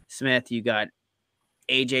Smith, you got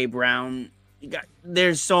AJ Brown,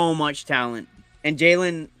 there's so much talent, and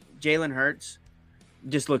Jalen Hurts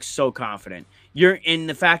just looks so confident. And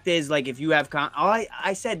the fact is, like, if you have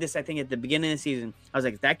I said this, I think at the beginning of the season, I was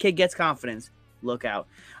like, if that kid gets confidence, look out.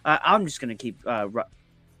 I'm just gonna keep. Go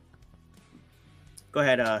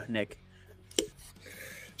ahead, Nick.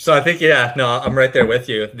 So I think I'm right there with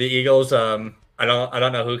you. The Eagles, I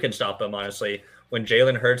don't know who can stop them, honestly. When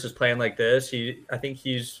Jalen Hurts is playing like this, I think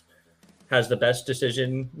has the best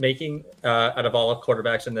decision making out of all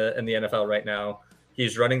quarterbacks in the NFL right now.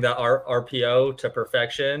 He's running the RPO to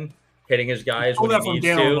perfection, hitting his guys Pull when that he from needs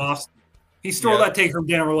Daniel to. Moss. He stole that take from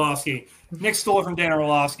Dan Orlovsky. Nick stole it from Dan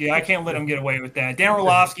Orlovsky. I can't let him get away with that. Dan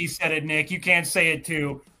Orlovsky said it, Nick. You can't say it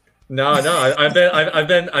too. No, I've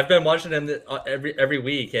been watching him every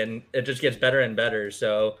week, and it just gets better and better.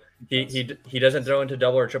 So he doesn't throw into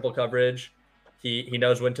double or triple coverage. He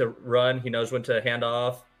knows when to run. He knows when to hand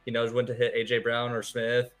off. He knows when to hit AJ Brown or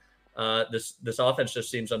Smith. This offense just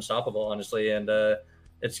seems unstoppable, honestly, and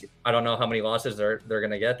I don't know how many losses they're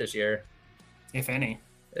gonna get this year, if any.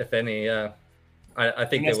 If any, yeah. I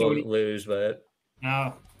think they will lose, but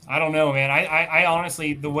no, I don't know, man. I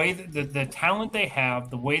honestly, the way the talent they have,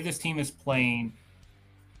 the way this team is playing,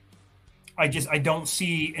 I don't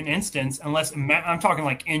see an instance unless I'm talking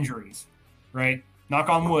like injuries, right? Knock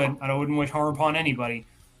on wood. I wouldn't wish harm upon anybody,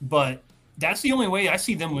 but that's the only way I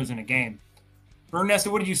see them losing a game. Ernesto,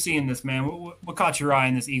 what did you see in this, man? What caught your eye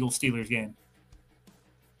in this Eagles-Steelers game?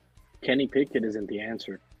 Kenny Pickett isn't the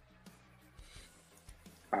answer.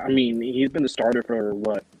 I mean, he's been the starter for,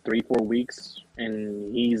 3-4 weeks,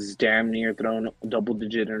 and he's damn near thrown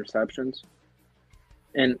double-digit interceptions.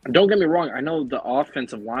 And don't get me wrong, I know the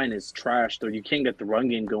offensive line is trash, though you can't get the run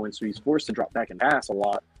game going, so he's forced to drop back and pass a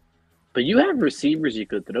lot. But you have receivers you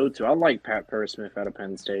could throw to. I like Pat Pearsmith out of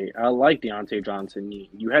Penn State. I like Deontay Johnson.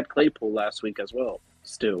 You had Claypool last week as well,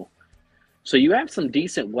 still. So you have some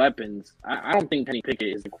decent weapons. I don't think Kenny Pickett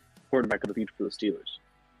is the quarterback of the future for the Steelers.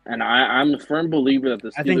 And I'm a firm believer that the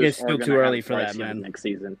Steelers I think it's still too early for that, man. Next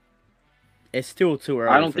season. It's still too early.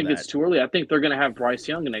 I don't think it's too early. I think they're going to have Bryce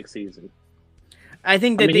Young next season. I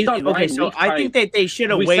think that I think that they should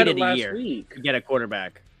have waited a year to get a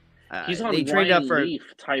quarterback. He's on Ryan Leaf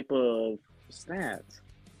type of stats.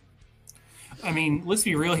 I mean, let's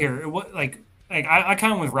be real here. I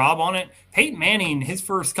kind of with Rob on it. Peyton Manning, his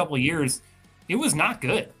first couple of years, it was not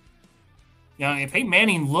good. Peyton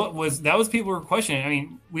Manning was people were questioning. I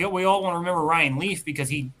mean, we all want to remember Ryan Leaf because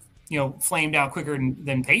he, flamed out quicker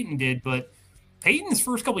than Peyton did. But Peyton's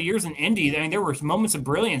first couple of years in Indy, I mean, there were moments of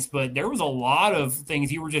brilliance, but there was a lot of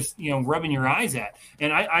things you were just, rubbing your eyes at.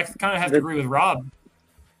 And I kind of have to agree with Rob.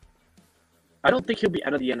 I don't think he'll be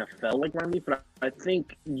out of the NFL like Ryan Leaf, but I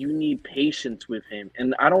think you need patience with him.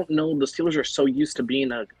 And I don't know, the Steelers are so used to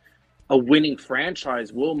being a winning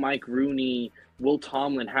franchise. Will Mike Rooney, Will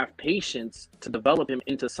Tomlin have patience to develop him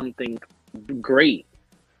into something great?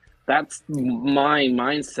 That's my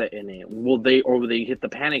mindset in it. Will they hit the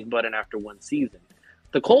panic button after one season?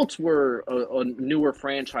 The Colts were a newer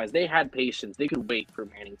franchise. They had patience. They could wait for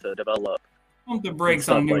Manning to develop. Pump the brakes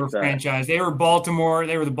on newer franchise. They were Baltimore.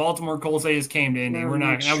 They were the Baltimore Colts. They just came to Indy. We're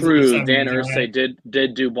not true. Dan Irsay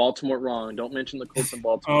did do Baltimore wrong. Don't mention the Colts in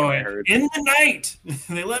Baltimore. I heard in the night.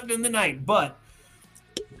 They left in the night. But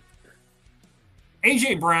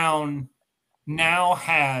AJ Brown now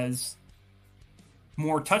has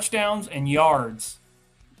more touchdowns and yards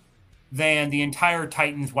than the entire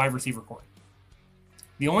Titans wide receiver corps.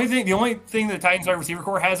 The only thing the Titans wide receiver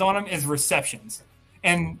corps has on him is receptions.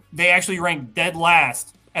 And they actually rank dead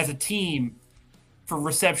last as a team for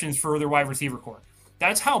receptions for their wide receiver corps.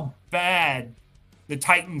 That's how bad the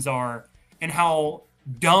Titans are and how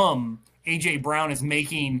dumb A.J. Brown is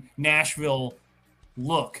making Nashville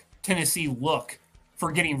look, Tennessee look,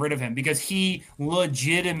 for getting rid of him because he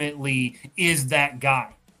legitimately is that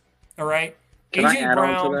guy. All right? Can I add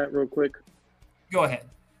on to that real quick? Go ahead.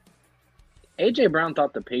 A.J. Brown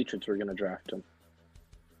thought the Patriots were going to draft him.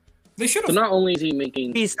 They should have. So not only is he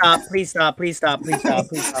making. Please stop! Please stop! Please stop! Please stop!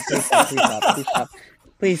 Please stop! Please stop! Please stop! Please stop!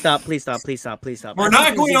 Please stop! Please stop! Please stop! Please stop! We're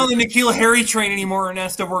not going on the N'Keal Harry train anymore,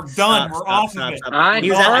 Ernesto. We're done. We're off of it. I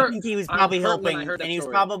think he was probably hoping, and he was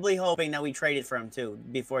probably hoping that we traded for him too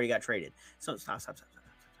before he got traded. So stop! Please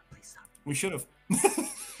stop! We should have.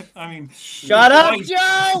 I mean, shut up,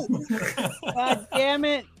 Joe! God damn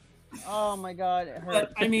it! Oh my God! It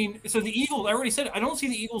hurt. I mean, so the Eagles. I already said it, I don't see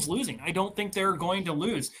the Eagles losing. I don't think they're going to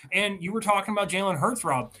lose. And you were talking about Jalen Hurts,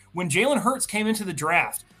 Rob. When Jalen Hurts came into the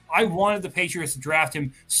draft, I wanted the Patriots to draft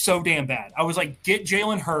him so damn bad. I was like, get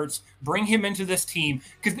Jalen Hurts, bring him into this team.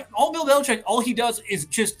 Because all Bill Belichick, all he does is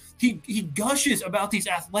just he gushes about these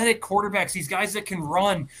athletic quarterbacks, these guys that can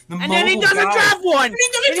run. And then he doesn't draft one.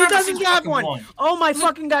 He doesn't draft one. Oh my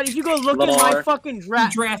fucking God! If you go look at my fucking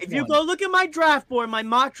draft, if you go look at my draft board, my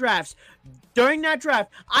mock drafts. During that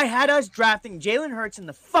draft, I had us drafting Jalen Hurts in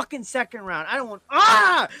the fucking second round. I don't want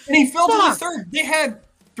and he fell to the third. They had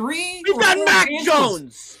three. He's got Mac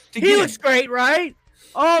Jones. He looks great, right?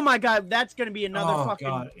 Oh my God, that's gonna be another fucking.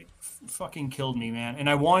 God. It fucking killed me, man. And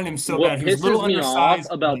I wanted him so what bad. He was a little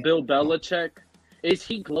undersized. About Bill Belichick is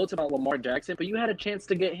he gloats about Lamar Jackson, but you had a chance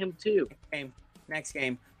to get him too. Next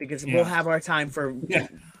game, because we'll have our time for.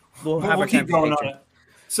 We'll have our time keep going on it.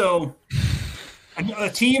 So. A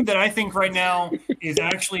team that I think right now is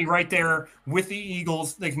actually right there with the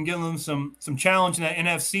Eagles. They can give them some challenge in that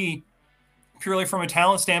NFC, purely from a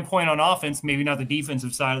talent standpoint on offense, maybe not the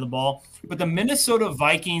defensive side of the ball. But the Minnesota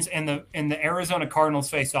Vikings and the Arizona Cardinals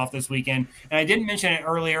faced off this weekend. And I didn't mention it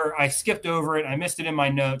earlier. I skipped over it. I missed it in my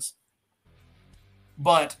notes.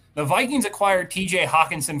 But the Vikings acquired T.J.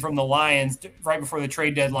 Hawkinson from the Lions right before the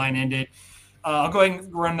trade deadline ended. I'll go ahead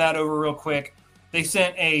and run that over real quick. They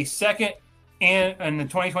sent a second in the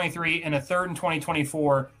 2023 and a third in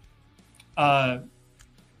 2024 to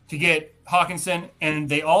get Hawkinson, and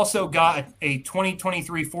they also got a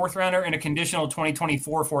 2023 fourth rounder and a conditional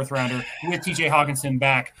 2024 fourth rounder with TJ Hawkinson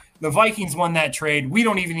back. The Vikings won that trade. We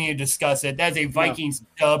don't even need to discuss it. That's a Vikings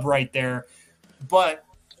dub right there. But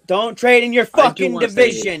don't trade in your fucking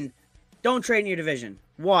division. Don't trade in your division.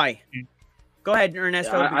 Why? Go ahead,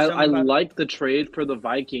 Ernesto. I like the trade for the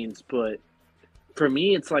Vikings, but for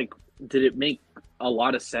me, it's like, did it make a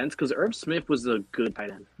lot of sense? Because Irv Smith was a good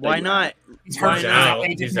tight end. Why not? He's hurt. He's out.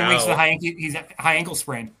 He's out. He's a high ankle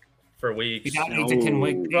sprain for weeks. He's out 8 to 10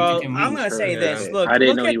 weeks. Well, I'm gonna say this. Look, I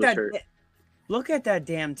didn't know he was hurt. Look at that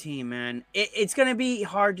damn team, man. It's gonna be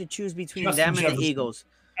hard to choose between them and the Eagles.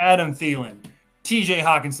 Adam Thielen, T.J.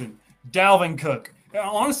 Hawkinson, Dalvin Cook.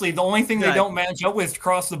 Honestly, the only thing they don't match up with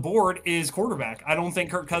across the board is quarterback. I don't think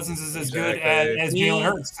Kirk Cousins is as good as Jalen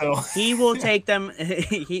Hurts. So he will take them.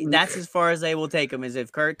 That's as far as they will take him. Is if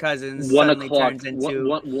Kirk Cousins 1 suddenly o'clock, turns into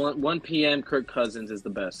 1 p.m. Kirk Cousins is the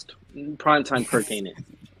best. Primetime Kirk ain't it?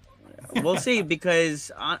 We'll see,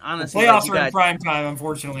 because honestly, playoffs are in prime time.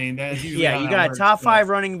 Unfortunately, you got a top 5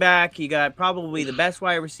 running back. You got probably the best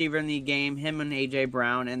wide receiver in the game, him and AJ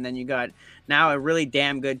Brown, and then you got now a really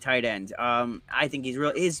damn good tight end. I think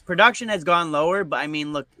his production has gone lower, but I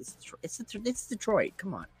mean, look, it's Detroit.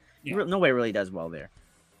 Come on, nobody really does well there.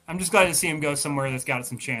 I'm just glad to see him go somewhere that's got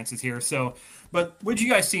some chances here. So, but what did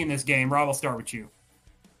you guys see in this game? Rob, I'll start with you.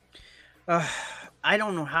 I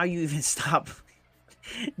don't know how you even stop.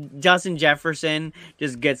 Justin Jefferson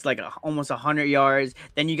just gets like almost 100 yards.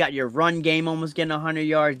 Then you got your run game almost getting 100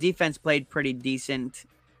 yards. Defense played pretty decent.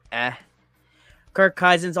 Kirk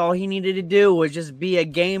Cousins, all he needed to do was just be a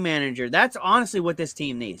game manager. That's honestly what this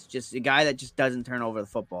team needs. Just a guy that just doesn't turn over the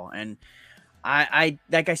football. And I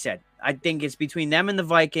like I said, I think it's between them and the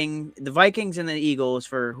Vikings and the Eagles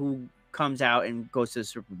for who comes out and goes to the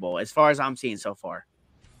Super Bowl, as far as I'm seeing so far.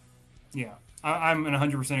 Yeah. I'm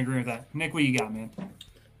 100% agree with that. Nick, what you got, man?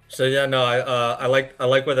 So yeah, no, I like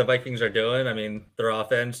what the Vikings are doing. I mean, their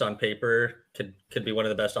offense on paper could be one of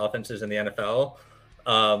the best offenses in the NFL.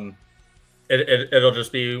 It'll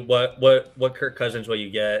just be what Kirk Cousins will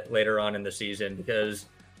you get later on in the season, because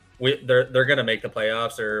they're gonna make the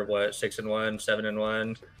playoffs. They're 6-1,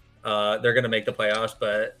 7-1. They're gonna make the playoffs,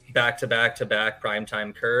 but back to back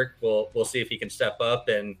primetime Kirk. We'll see if he can step up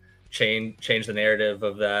and change the narrative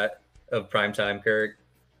of primetime Kirk.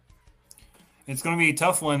 It's going to be a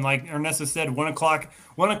tough one. Like Ernesto said, 1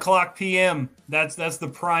 o'clock p.m. That's the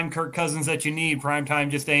prime Kirk Cousins that you need. Prime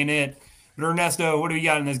time just ain't it. But Ernesto, what do we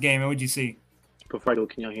got in this game? And what'd you see? Before I go,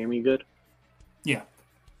 can y'all hear me good? Yeah.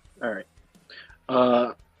 All right.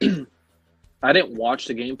 I didn't watch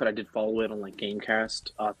the game, but I did follow it on like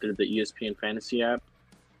GameCast through the ESPN Fantasy app.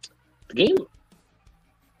 The game,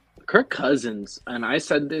 Kirk Cousins, and I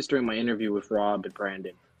said this during my interview with Rob and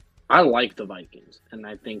Brandon, I like the Vikings, and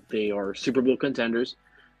I think they are Super Bowl contenders,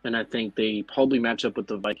 and I think they probably match up with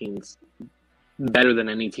the Vikings better than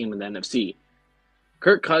any team in the NFC.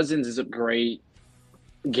 Kirk Cousins is a great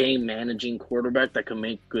game-managing quarterback that can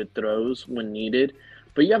make good throws when needed,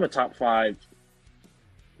 but you have a top 5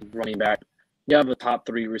 running back. You have a top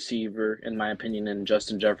 3 receiver, in my opinion, in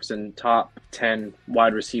Justin Jefferson, top 10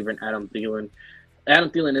 wide receiver in Adam Thielen.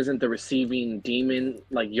 Adam Thielen isn't the receiving demon,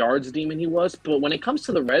 like yards demon he was, but when it comes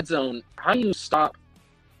to the red zone, how do you stop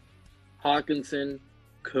Hawkinson,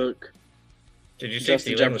 Cook, Did you say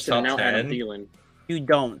Justin Thielen was Jefferson, top now 10? Adam Thielen? You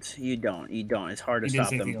don't. It's hard to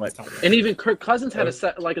stop them. But And even Kirk Cousins had a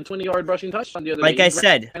 20-yard rushing touchdown the other like day. I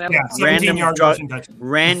said, Yeah, 17 yard rushing touchdown.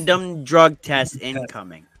 random drug test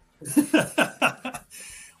incoming.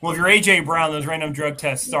 Well, if you're AJ Brown, those random drug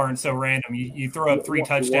tests aren't so random. You throw up 3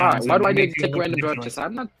 touchdowns. Why do I need to take random drug tests?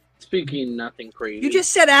 I'm not speaking nothing crazy. You just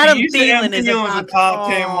said Adam You said Thielen is a top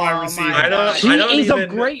 10 wide receiver. my God. He's a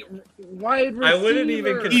great wide receiver. I wouldn't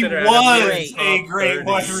even He consider was Adam a great 30.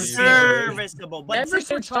 wide receiver. Serviceable, but Ever since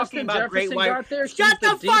we're since talking Justin about great Jefferson wide, got there, shut he's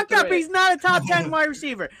the the fuck deep up. threat. He's not a top 10 wide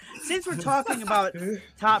receiver. Since we're talking about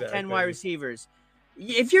top 10 Exactly. wide receivers,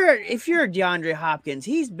 if you're DeAndre Hopkins,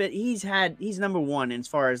 he's number 1 as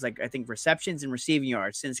far as like I think receptions and receiving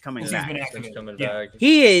yards since coming He's back. been Since activated. coming Yeah. back.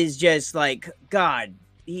 He is just like God.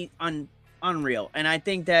 unreal. And I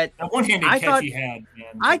think that one-handed catch he had, man.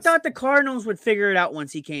 I thought the Cardinals would figure it out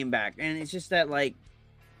once he came back, and it's just that like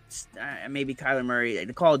maybe Kyler Murray,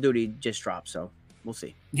 the Call of Duty just dropped, so we'll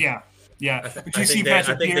see. Yeah. Did you see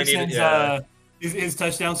Patrick Peterson's his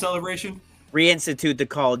touchdown celebration? Reinstitute the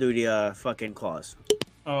Call of Duty fucking clause.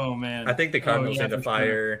 Oh man, I think the Cardinals need to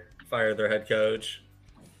fire their head coach.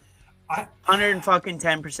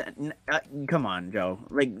 110%. Come on, Joe.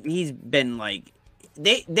 Like he's been like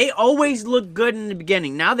they always look good in the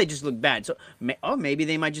beginning. Now they just look bad. So maybe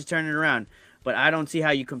they might just turn it around. But I don't see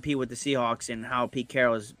how you compete with the Seahawks and how Pete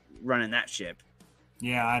Carroll is running that ship.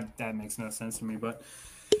 Yeah, that makes no sense to me. But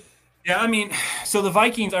yeah, I mean, so the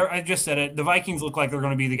Vikings. I just said it. The Vikings look like they're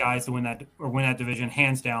going to be the guys to win that division,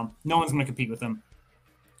 hands down. No one's going to compete with them.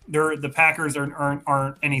 The Packers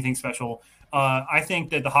aren't anything special. I think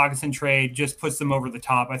that the Hockenson trade just puts them over the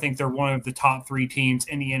top. I think they're one of the top 3 teams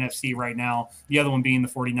in the NFC right now. The other one being the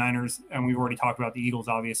 49ers, and we've already talked about the Eagles,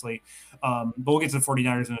 obviously. But we'll get to the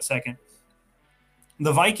 49ers in a second.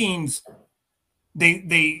 The Vikings,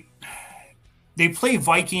 they play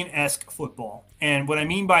Viking-esque football. And what I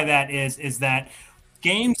mean by that is that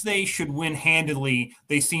games they should win handedly,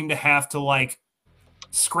 they seem to have to like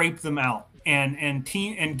scrape them out. And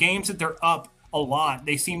games that they're up a lot,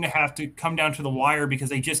 they seem to have to come down to the wire because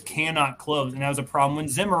they just cannot close. And that was a problem when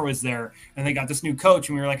Zimmer was there and they got this new coach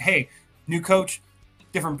and we were like, hey, new coach,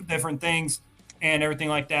 different things and everything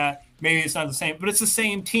like that. Maybe it's not the same, but it's the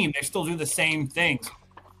same team. They still do the same things.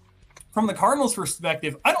 From the Cardinals'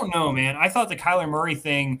 perspective, I don't know, man. I thought the Kyler Murray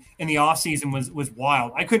thing in the offseason was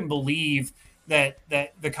wild. I couldn't believe that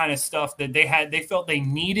the kind of stuff that they felt they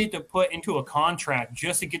needed to put into a contract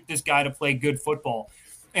just to get this guy to play good football.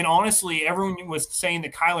 And honestly, everyone was saying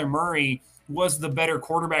that Kyler Murray was the better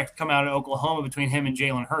quarterback to come out of Oklahoma between him and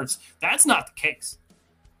Jalen Hurts. That's not the case.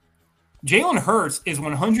 Jalen Hurts is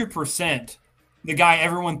 100% the guy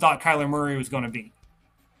everyone thought Kyler Murray was going to be.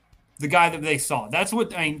 The guy that they saw. That's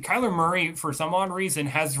what I mean. Kyler Murray, for some odd reason,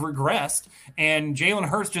 has regressed, and Jalen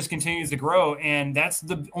Hurts just continues to grow. And that's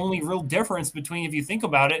the only real difference between, if you think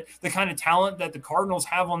about it, the kind of talent that the Cardinals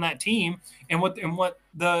have on that team and what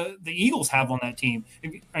the Eagles have on that team.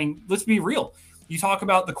 I mean, let's be real. You talk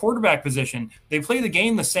about the quarterback position; they play the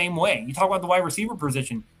game the same way. You talk about the wide receiver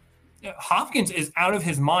position. Hopkins is out of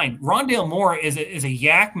his mind. Rondale Moore is a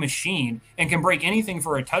yak machine and can break anything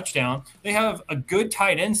for a touchdown. They have a good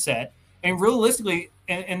tight end set, and realistically,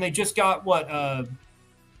 and they just got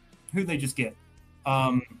who they just get?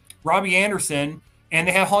 Robbie Anderson, and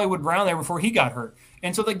they had Hollywood Brown there before he got hurt.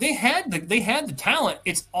 And so like they had the talent.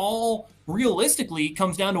 It's all realistically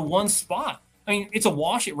comes down to one spot. I mean, it's a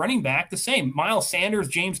wash at running back, the same. Miles Sanders,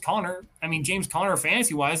 James Conner. I mean, James Conner,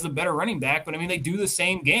 fantasy-wise, is the better running back, but I mean, they do the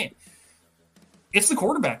same game. It's the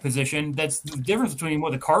quarterback position that's the difference between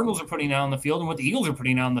what the Cardinals are putting out on the field and what the Eagles are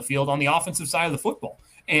putting out on the field on the offensive side of the football.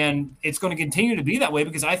 And it's going to continue to be that way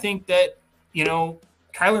because I think that,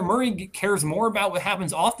 Kyler Murray cares more about what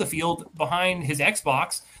happens off the field behind his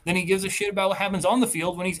Xbox than he gives a shit about what happens on the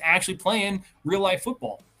field when he's actually playing real-life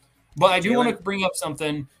football. But I do want to bring up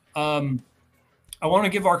something. I want to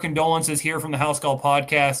give our condolences here from the House Call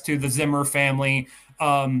podcast to the Zimmer family.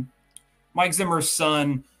 Mike Zimmer's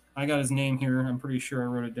son, I got his name here. I'm pretty sure I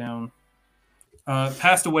wrote it down.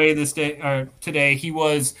 Passed away today. He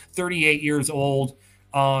was 38 years old.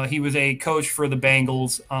 He was a coach for the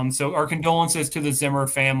Bengals. So our condolences to the Zimmer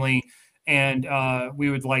family. And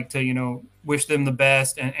we would like to, wish them the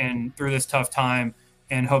best and through this tough time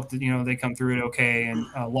and hope that, they come through it okay. And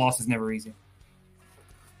loss is never easy.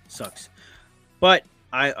 Sucks. But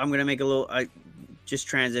I'm going to make just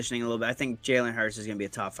transitioning a little bit. I think Jalen Hurts is going to be a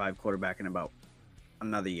top 5 quarterback in about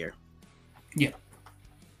another year. Yeah.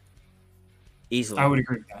 Easily. I would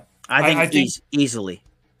agree with that. I think easily.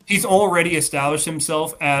 He's already established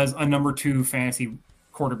himself as a number 2 fantasy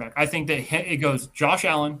quarterback. I think that it goes Josh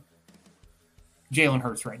Allen, Jalen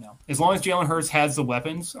Hurts right now. As long as Jalen Hurts has the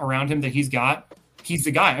weapons around him that he's got, he's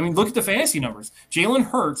the guy. I mean, look at the fantasy numbers. Jalen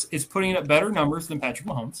Hurts is putting up better numbers than Patrick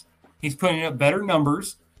Mahomes. He's putting up better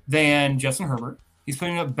numbers than Justin Herbert. He's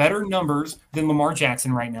putting up better numbers than Lamar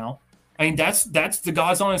Jackson right now. I mean, that's the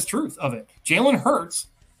God's honest truth of it. Jalen Hurts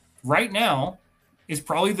right now is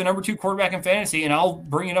probably the number 2 quarterback in fantasy, and I'll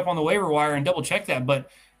bring it up on the waiver wire and double check that, but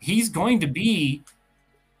he's going to be,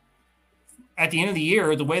 at the end of the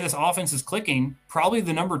year, the way this offense is clicking, probably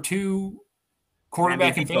the number 2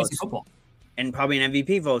 quarterback in fantasy football. And probably an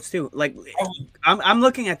MVP votes too. Like I'm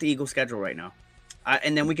looking at the Eagles schedule right now.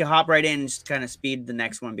 And then we can hop right in and just kind of speed the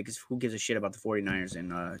next one because who gives a shit about the 49ers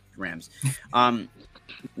and Rams.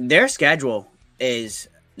 Their schedule is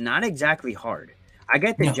not exactly hard. I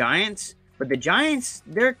get the Giants, but the Giants,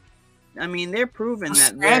 they're I mean, they're proving They're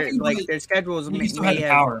that they're scrappy, like but their schedules You still may have the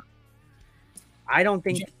have. power. I don't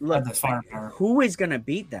think. You Look, have the firepower. who is gonna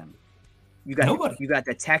beat them? You got Nobody. You got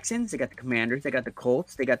the Texans, they got the Commanders, they got the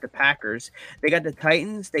Colts, they got the Packers, they got the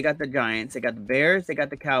Titans, they got the Giants, they got the Bears, they got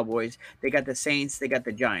the Cowboys, they got the Saints, they got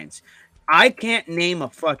the Giants. I can't name a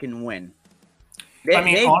fucking win.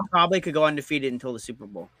 They probably could go undefeated until the Super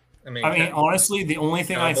Bowl. I mean, honestly, the only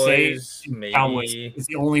thing I say is Cowboys is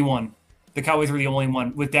the only one. The Cowboys were the only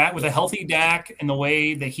one with a healthy Dak and the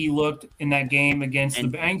way that he looked in that game against the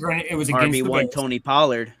Bengals. Granted, it was against the RB1 Bears. Tony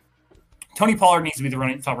Pollard. Tony Pollard needs to be the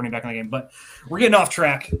top running back in the game, but we're getting off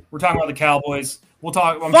track. We're talking about the Cowboys. We'll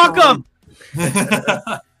talk. Fuck them.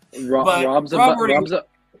 Rob's about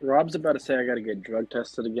to say I got to get drug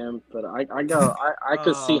tested again, but I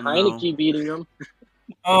could see Heineke beating him.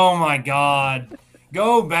 Oh my God.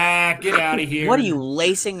 Go back. Get out of here. What are you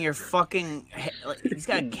lacing your fucking? He's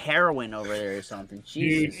got heroin over there or something.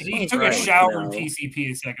 Jesus. Dude, he took a shower in PCP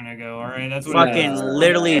a second ago. All right, that's what. Fucking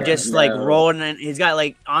literally just like rolling. And he's got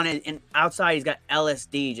like on it and outside. He's got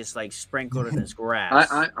LSD just like sprinkled in his grass.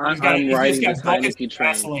 He's got Heineke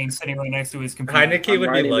gasoline sitting right next to his computer. Heineke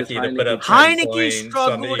would be lucky to put up. Heineke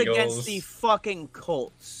struggled against the fucking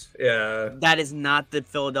Colts. Yeah, that is not the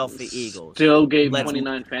Philadelphia Eagles. Still gave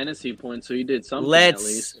 29 fantasy points, so he did something at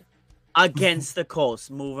least. Against the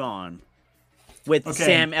Colts, move on. With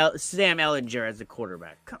Sam Ellinger as the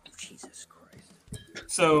quarterback. Jesus Christ.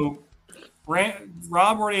 So,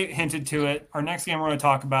 Rob already hinted to it. Our next game we're going to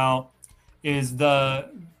talk about is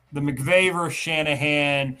the McVay versus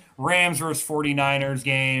Shanahan, Rams versus 49ers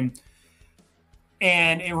game.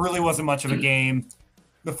 And it really wasn't much of a game.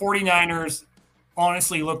 The 49ers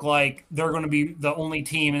honestly look like they're going to be the only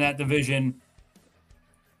team in that division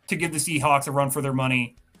to give the Seahawks a run for their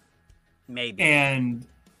money. Maybe. And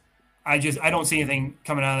I don't see anything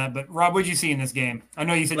coming out of that. But Rob, what did you see in this game? I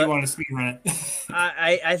know you said you wanted to speed run it.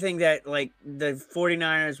 I think that like the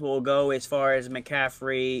 49ers will go as far as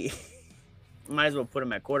McCaffrey. Might as well put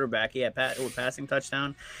him at quarterback. He had passing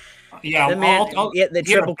touchdown. Yeah, the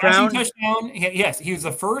triple crown touchdown. Yes, he was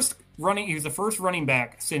the first running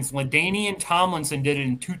back since LaDainian Tomlinson did it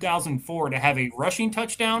in 2004 to have a rushing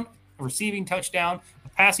touchdown, a receiving touchdown, a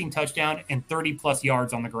passing touchdown, and 30+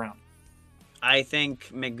 yards on the ground. I think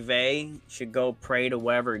McVay should go pray to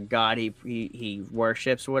whatever God he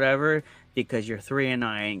worships, whatever, because you're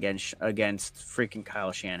 3-9 against freaking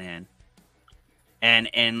Kyle Shanahan. And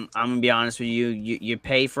I'm gonna be honest with you, you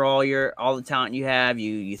pay for all the talent you have,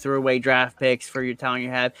 you threw away draft picks for your talent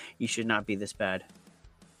you have. You should not be this bad.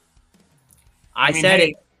 I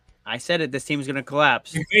said it. This team's gonna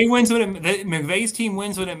collapse. McVay's team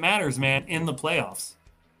wins when it matters, man. In the playoffs,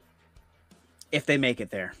 if they make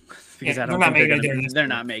it there, because they're not making They're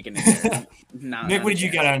not making it there. Nick, what did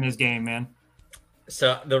you get out of this game, man?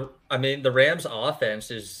 So the Rams'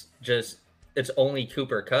 offense is it's only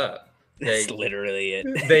Cooper Kupp. That's literally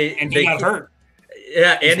it. He got hurt.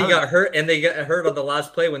 Yeah, he got hurt, and they got hurt on the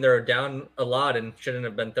last play when they were down a lot and shouldn't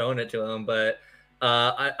have been throwing it to him. But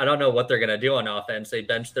I don't know what they're gonna do on offense. They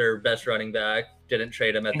benched their best running back, didn't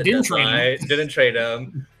trade him at the deadline, didn't trade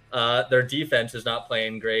him. Their defense is not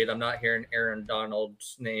playing great. I'm not hearing Aaron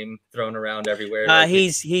Donald's name thrown around everywhere.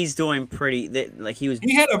 He's doing pretty.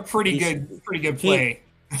 He had a pretty good play.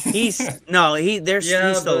 He's still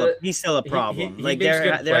a problem. He makes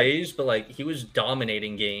good plays, but he was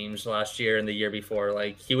dominating games last year and the year before.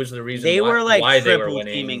 He was the reason why they were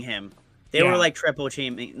winning. Teaming him. They were triple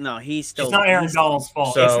teaming. No, it's not Aaron Donald's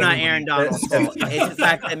fault. It's not Aaron Donald's fault. It's the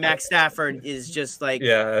fact that Max Stafford is just he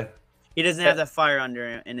doesn't have the fire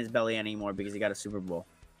under in his belly anymore because he got a Super Bowl.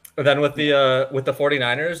 But then with the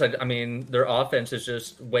 49ers, I mean, their offense is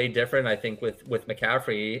just way different, I think, with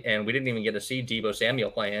McCaffrey, and we didn't even get to see Deebo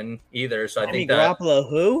Samuel playing either. So I think that Garoppolo,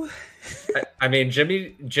 who? I mean,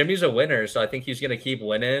 Jimmy's a winner, so I think he's going to keep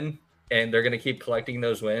winning, and they're going to keep collecting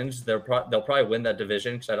those wins. They'll probably win that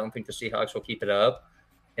division because I don't think the Seahawks will keep it up,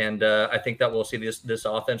 and I think that we'll see this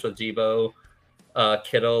offense with Deebo,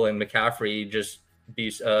 Kittle, and McCaffrey just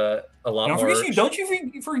be a lot more. Don't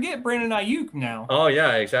you forget Brandon Ayuk now? Oh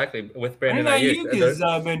yeah, exactly. With Brandon Ayuk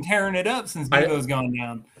has been tearing it up since Deebo's gone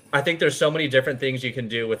down. I think there's so many different things you can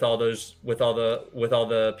do with all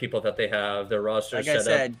the people that they have. Their roster. Like I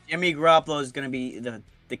said, Jimmy Garoppolo is going to be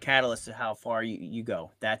the catalyst to how far you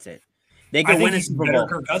go. That's it. They could win a Super Bowl.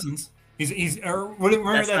 Kirk Cousins.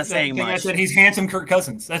 Remember that thing much. I said? He's handsome Kirk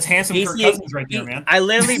Cousins. That's handsome Kirk Cousins right there, man. I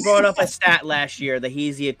literally brought up a stat last year that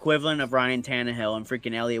he's the equivalent of Ryan Tannehill, and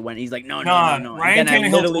freaking Elliott went. He's like, no. Ryan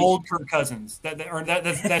Tannehill's old Kirk Cousins.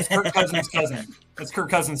 That's Kirk Cousins' cousin. That's Kirk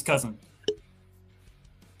Cousins' cousin.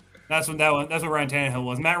 That's what Ryan Tannehill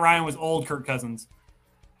was. Matt Ryan was old Kirk Cousins.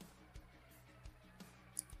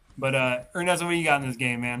 But Ernesto, what do you got in this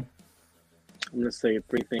game, man? I'm gonna say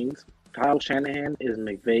 3 things. Kyle Shanahan is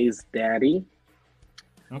McVay's daddy.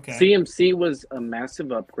 Okay. CMC was a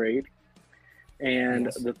massive upgrade. And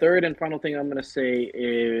Yes. the third and final thing I'm going to say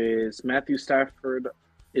is Matthew Stafford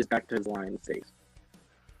is back to his Lions days.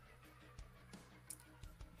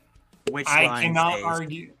 Which I Lions cannot days?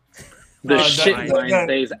 argue. The Uh, shit the- Lions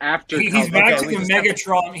days after He's Kyle back Shanahan. to the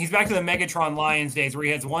Megatron. He's back to the Megatron Lions days where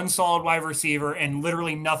he has one solid wide receiver and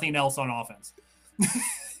literally nothing else on offense.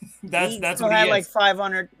 that's He what still he had is. like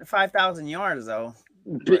 5,000 yards though.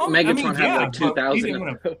 Megatron had yeah, like but he 2,000 didn't of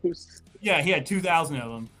wanna- those. Yeah, he had 2,000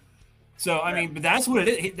 of them. So I mean, but that's what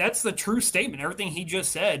it is. That's the true statement. Everything he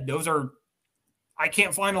just said, those are. I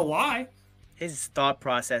can't find a lie. His thought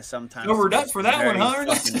process sometimes. Overdone is for that one, very huh,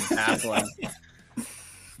 fucking Ernest? baffling.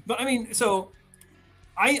 But I mean, so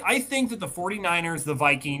I think that the 49ers, the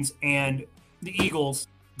Vikings, and the Eagles,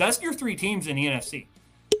 that's your 3 teams in the NFC.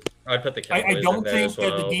 I'd put the Cowboys I don't in there think as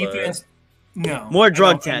that well, the defense. No. More I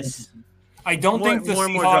drug don't- tests. I don't think the more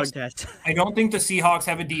Seahawks. drug tests. I don't think the Seahawks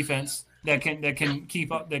have a defense that can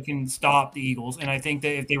keep up, that can stop the Eagles. And I think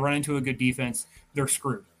that if they run into a good defense, they're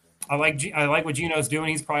screwed. I like what Gino's doing.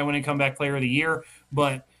 He's probably going to come back player of the year.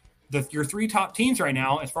 But your 3 top teams right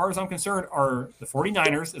now, as far as I'm concerned, are the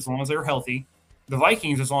 49ers, as long as they're healthy, the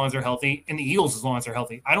Vikings, as long as they're healthy, and the Eagles, as long as they're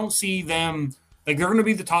healthy. I don't see them like they're going to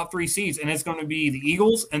be the top 3 seeds, and it's going to be the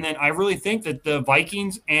Eagles. And then I really think that the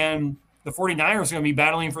Vikings and the 49ers are going to be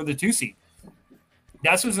battling for the 2 seed.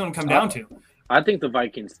 That's what it's going to come down to. I think the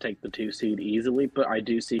Vikings take the 2 seed easily, but I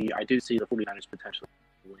do see the 49ers potentially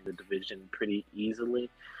win the division pretty easily.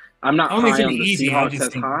 I'm not I don't think high it's on gonna the be easy. I Seahawks just as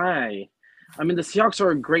think- high. I mean, the Seahawks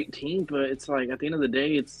are a great team, but it's like at the end of the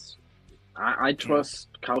day, I trust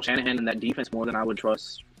Kyle Shanahan and that defense more than I would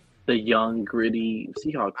trust the young, gritty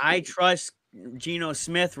Seahawks. I trust Geno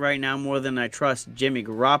Smith right now more than I trust Jimmy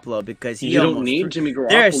Garoppolo because he you don't almost need Jimmy Garoppolo.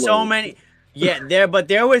 There are so many. Yeah, but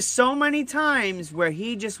there was so many times where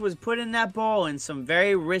he just was putting that ball in some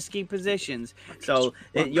very risky positions. So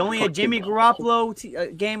you only had Jimmy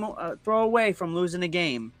Garoppolo game throw away from losing a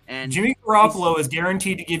game. And Jimmy Garoppolo is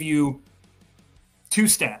guaranteed to give you 2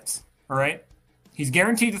 stats. All right, he's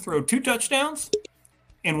guaranteed to throw 2 touchdowns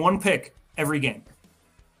and 1 pick every game.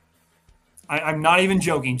 I'm not even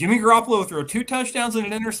joking. Jimmy Garoppolo will throw 2 touchdowns and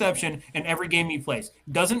an interception in every game he plays.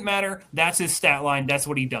 Doesn't matter. That's his stat line. That's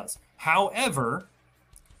what he does. However,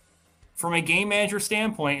 from a game manager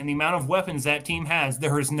standpoint and the amount of weapons that team has,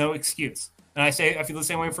 there is no excuse. And I feel the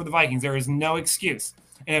same way for the Vikings. There is no excuse.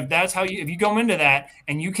 And if that's how if you go into that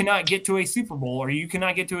and you cannot get to a Super Bowl or you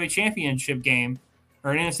cannot get to a championship game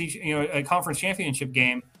or an NFC, a conference championship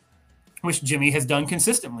game, which Jimmy has done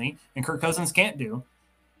consistently and Kirk Cousins can't do,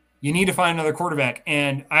 you need to find another quarterback.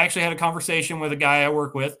 And I actually had a conversation with a guy I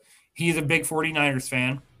work with. He's a big 49ers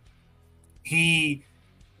fan. He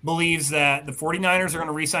believes that the 49ers are going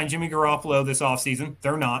to re-sign Jimmy Garoppolo this offseason.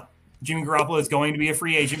 They're not. Jimmy Garoppolo is going to be a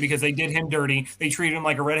free agent because they did him dirty. They treated him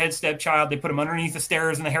like a redhead stepchild. They put him underneath the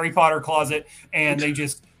stairs in the Harry Potter closet, and they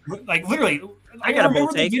just like literally. I got a remember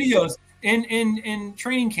bold the take. videos in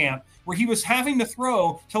training camp where he was having to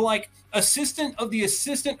throw to like assistant of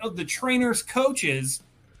the trainer's coaches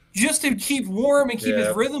just to keep warm and keep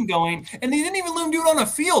his rhythm going. And they didn't even let him do it on a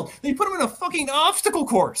field. They put him in a fucking obstacle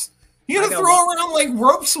course. He had to throw around like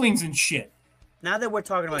rope swings and shit. Now that we're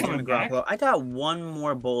talking about Jimmy Coming back. Garoppolo, I got one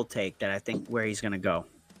more bold take that I think where he's going to go.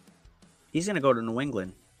 He's going to go to New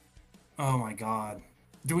England. Oh my God.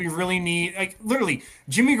 Do we really need literally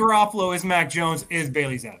Jimmy Garoppolo is Mac Jones is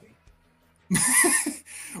Bailey Zappi.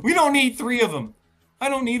 We don't need 3 of them. I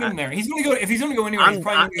don't need him there. He's gonna go if he's gonna go anywhere. He's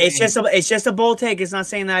probably gonna go It's just a bold take. It's not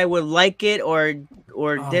saying that I would like it or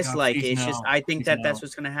dislike God, it. It's please just no. I think Please that's no.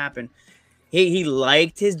 what's going to happen. He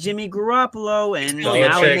liked his Jimmy Garoppolo, and now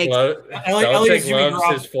it Belichick, makes Elliot's Jimmy loves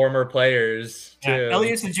Garoppolo. his former players too. Yeah,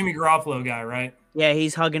 Elliot's the Jimmy Garoppolo guy, right? yeah,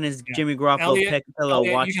 he's hugging his Yeah. Jimmy Garoppolo Elliot, pillow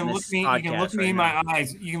Elliot, watching you can this look podcast. me. You can look me right in now. my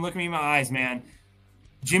eyes. You can look me in my eyes, man.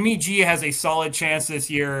 Jimmy G has a solid chance this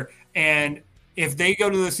year, and if they go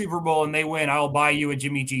to the Super Bowl and they win, I'll buy you a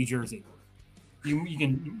Jimmy G jersey. You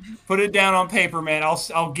can put it down on paper, man.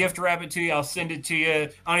 I'll gift wrap it to you. I'll send it to you.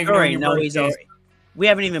 I don't even know when Already your know birthday he's is. already. We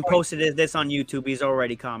haven't even posted this on YouTube. He's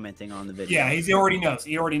already commenting on the video. Yeah, he already knows.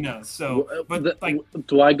 He already knows. So, but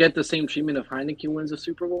do I get the same treatment if Heineke wins a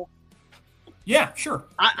Super Bowl? yeah, sure.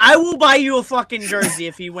 I will buy you a fucking jersey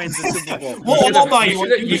if he wins the Super Bowl. Well, I'll buy you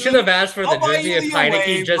one. You should have asked for the I'll buy jersey you if the away.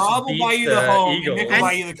 Heineke just Rob will buy beats you the the home, Eagles. and Nick will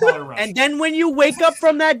buy you the color rush. And then when you wake up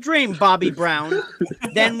from that dream, Bobby Brown,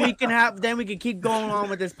 then we can keep going on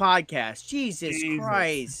with this podcast. Jesus.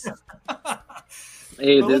 Christ.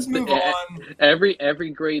 Hey, But let's move on. every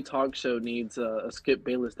great talk show needs a Skip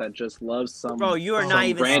Bayless that just loves some. Bro, you are some not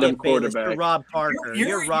even random Skip Bayless. You're quarterback. Rob Parker.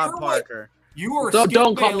 You're Rob Parker. You are Don't Skip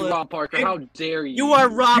call me Bayless. Rob Parker. How dare you? You are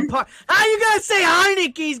Rob Parker. How you gonna say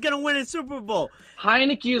Heineke's gonna win a Super Bowl?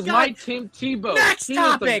 Heineke is God. my Tim Tebow. Next he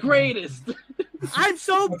topic. is the greatest. I'm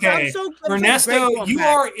so Ernesto, grateful I'm you back.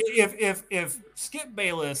 are if Skip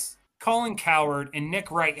Bayless, Colin Coward, and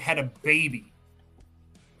Nick Wright had a baby,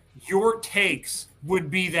 your takes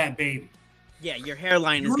would be that baby. Yeah, your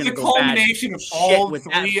hairline is You're gonna the go bad. culmination of shit all with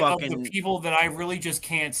that three of fucking- the people that I really just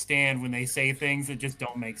can't stand when they say things that just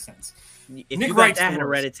don't make sense. If Nick you got Wright's that the worst.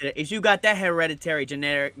 hereditary, if you got that hereditary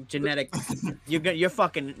genetic, you're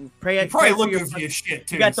fucking. Pray, You probably pray for look your goofy fucking- as shit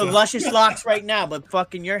too. You got the so- luscious locks right now, but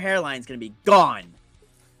fucking your hairline's gonna be gone.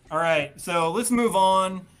 All right, so let's move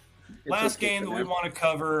on. It's Last okay game for that we them. want to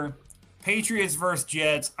cover: Patriots versus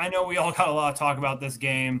Jets. I know we all got a lot to talk about this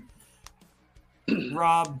game.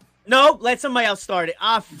 Rob, No, let somebody else start it.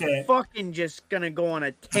 I'm Okay. fucking just gonna go on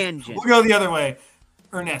a tangent. we'll go the other way.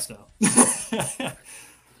 Ernesto.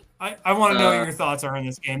 I want to know what your thoughts are on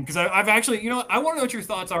this game because I've actually, I want to know what your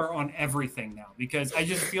thoughts are on everything now because I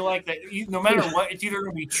just feel like that no matter what, it's either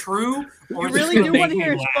going to be true or You it's really gonna do make want to me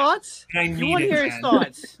hear his laugh. thoughts? And I You need want to it, hear his man.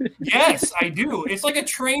 thoughts? Yes, I do. It's like a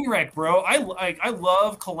train wreck, bro. I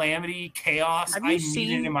love calamity, chaos. Have I you need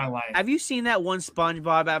seen- it in my life. Have you seen that one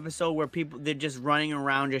SpongeBob episode where they're just running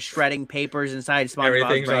around, just shredding papers inside SpongeBob's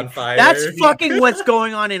Everything's brain? on fire. That's fucking what's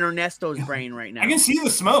going on in Ernesto's brain right now. I can see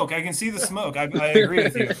the smoke. I agree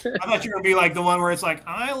with you. I thought you were gonna be like the one where it's like,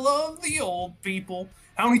 I love the old people.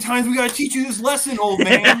 How many times we gotta teach you this lesson, old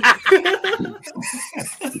man?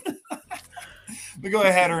 But go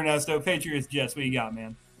ahead, Ernesto. Patriots, Jets. What you got,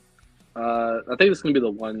 man? I think it's gonna be the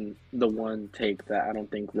one take that I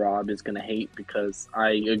don't think Rob is gonna hate because I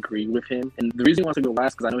agree with him. And the reason he wants to go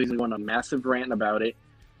last because I know he's gonna go on a massive rant about it.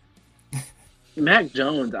 Mac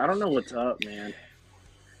Jones, I don't know what's up, man.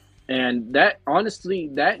 And that honestly,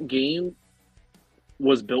 that game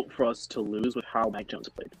was built for us to lose with how Mac Jones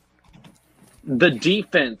played. The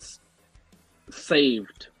defense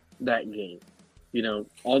saved that game.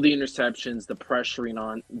 All the interceptions, the pressuring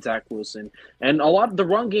on Zach Wilson, and a lot of the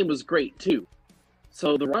run game was great too.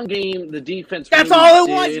 So the run game, the defense. That's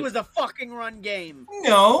really all it did- was a fucking run game.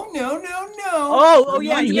 No. Oh,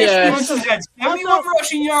 yeah, Mac yes. Jones had 71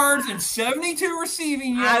 rushing yards and 72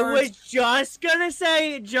 receiving yards. I was just gonna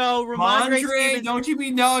say it, Joe. Ramondre Mondre, Stevenson. don't you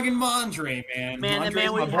be dogging Mondre, man. Man, the Mondre's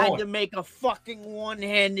man my had boy. to make a fucking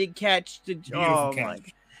one-handed catch to. Beautiful Oh catch. my!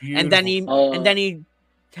 Beautiful. And then he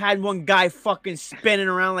had one guy fucking spinning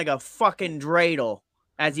around like a fucking dreidel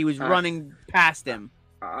as he was running past him.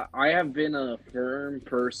 I have been a firm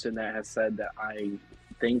person that has said that I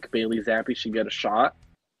think Bailey Zappi should get a shot.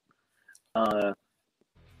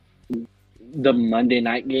 The Monday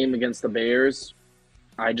night game against the Bears,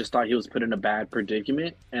 I just thought he was put in a bad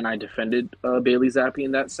predicament, and I defended Bailey Zappi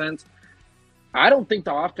in that sense. I don't think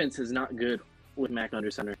the offense is not good with Mac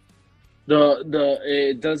under center.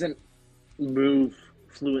 It doesn't move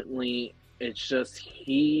fluently. It's just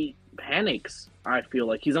he panics. I feel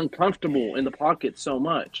like he's uncomfortable in the pocket so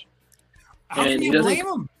much. How can and you he doesn't- blame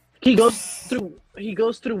him? He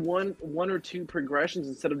goes through one or two progressions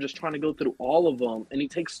instead of just trying to go through all of them, and he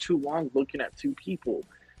takes too long looking at two people.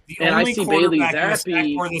 The And I only see Bailey quarterback who was sacked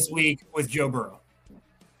Zappi- more this week was Joe Burrow.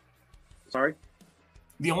 Sorry.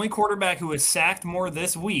 The only quarterback who was sacked more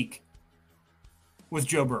this week was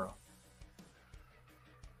Joe Burrow.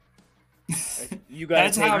 You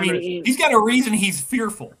guys, That's how he's got a reason he's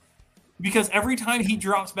fearful. Because every time he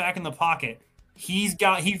drops back in the pocket, he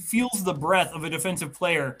feels the breath of a defensive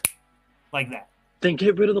player like that. Then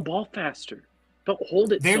get rid of the ball faster. Don't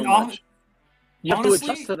hold it They're so not- much. You have honestly-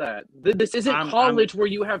 to adjust to that. This isn't I'm- college where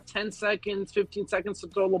you have 10 seconds, 15 seconds to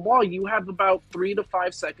throw the ball. You have about 3 to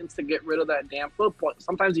 5 seconds to get rid of that damn football.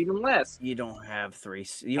 Sometimes even less. You don't have three.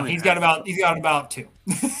 He's got about 2.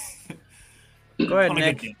 Go ahead, On a good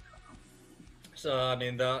Nick. game. So I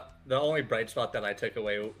mean, the only bright spot that I took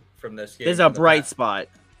away from this game There's a from the bright past spot.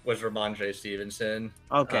 was Ramondre Stevenson.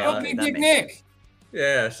 Okay. Oh, okay, Big that Big makes- Nick.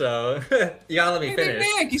 Yeah, so you gotta let me Hey, Big finish.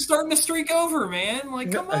 Nick, he's starting to streak over, man.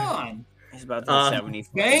 Like, come on. He's about to 70.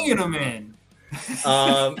 Banging him in.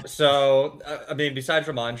 So I mean, besides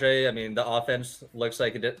Ramondre, I mean, the offense looks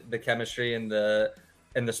like the chemistry and the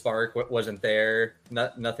spark wasn't there.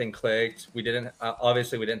 Nothing clicked. We didn't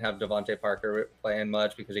obviously we didn't have Devontae Parker playing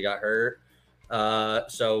much because he got hurt.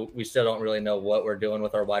 So we still don't really know what we're doing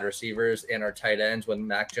with our wide receivers and our tight ends when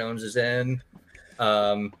Mac Jones is in.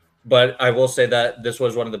 But I will say that this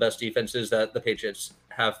was one of the best defenses that the Patriots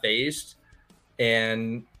have faced,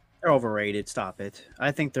 and They're overrated. Stop it.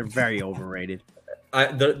 I think they're very overrated.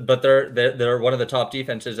 But they're one of the top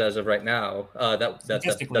defenses as of right now. That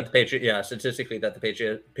the Patriots, statistically that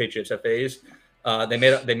the Patriots have faced. They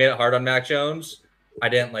made it hard on Mac Jones. I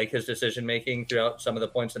didn't like his decision making throughout some of the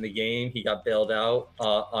points in the game. He got bailed out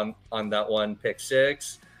on that one pick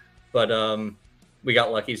six, but we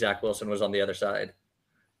got lucky. Zach Wilson was on the other side.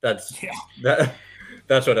 That's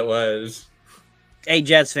what it was. Hey,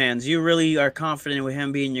 Jets fans, you really are confident with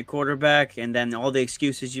him being your quarterback, and then all the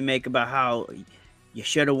excuses you make about how you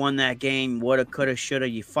should have won that game, woulda, coulda, shoulda,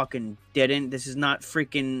 you fucking didn't. This is not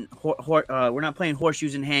freaking we're not playing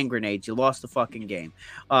horseshoes and hand grenades. You lost the fucking game.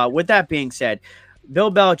 With that being said,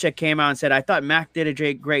 Bill Belichick came out and said, I thought Mac did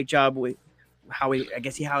a great job with I'll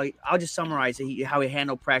just summarize it, how he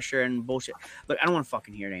handled pressure and bullshit. Look, I don't want to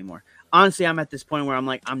fucking hear it anymore. Honestly, I'm at this point where I'm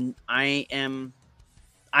like, I am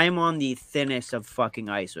on the thinnest of fucking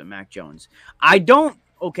ice with Mac Jones.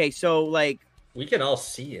 So like, we can all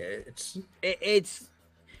see it.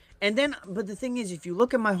 And then, but the thing is, if you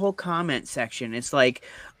look at my whole comment section, it's like,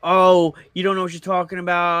 oh, you don't know what you're talking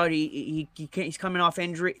about. He's coming off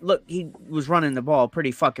injury. Look, he was running the ball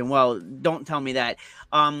pretty fucking well. Don't tell me that.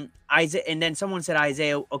 Isaiah, and then someone said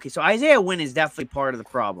Isaiah. Okay, so Isaiah Wynn is definitely part of the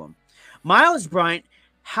problem. Miles Bryant,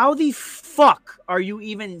 how the fuck are you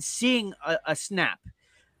even seeing a snap?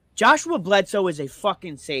 Joshua Bledsoe is a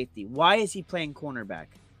fucking safety. Why is he playing cornerback?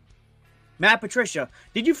 Matt Patricia,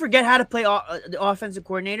 did you forget how to play the offensive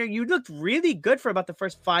coordinator? You looked really good for about the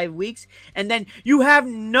first 5 weeks, and then you have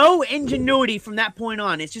no ingenuity from that point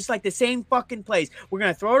on. It's just like the same fucking plays. We're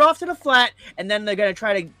going to throw it off to the flat, and then they're going to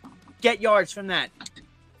try to get yards from that.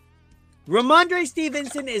 Ramondre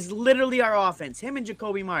Stevenson is literally our offense, him and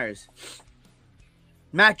Jacoby Myers.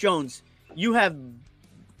 Mac Jones, you have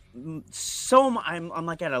so much. I'm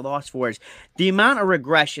like at a loss for words. The amount of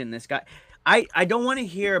regression this guy. I don't want to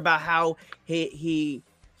hear about how his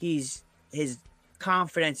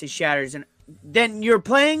confidence is shattered, and then you're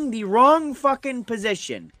playing the wrong fucking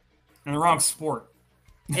position in the wrong sport.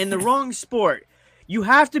 In the wrong sport, you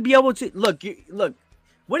have to be able to look.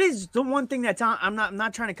 What is the one thing that I'm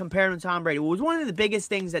not trying to compare him to Tom Brady. It was one of the biggest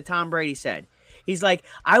things that Tom Brady said. He's like,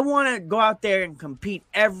 I want to go out there and compete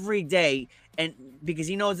every day, and because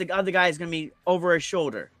he knows the other guy is going to be over his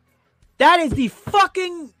shoulder. That is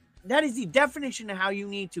the definition of how you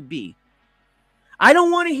need to be. I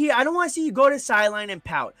don't want to see you go to the sideline and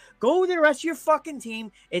pout. Go with the rest of your fucking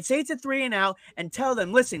team and say it's a 3-and-out and tell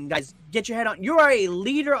them, listen, guys, get your head on. You are a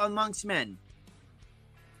leader amongst men.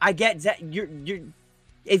 I get that.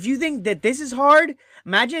 If you think that this is hard,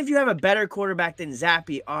 imagine if you have a better quarterback than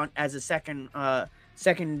Zappy on as a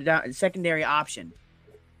secondary option.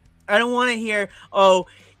 I don't want to hear, Bill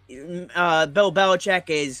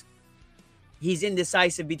Belichick he's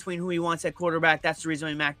indecisive between who he wants at quarterback. That's the reason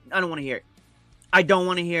why Mac. I don't want to hear it. I don't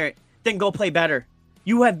want to hear it. Then go play better.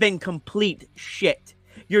 You have been complete shit.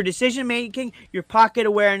 Your decision making, your pocket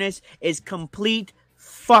awareness is complete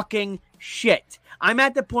fucking shit. I'm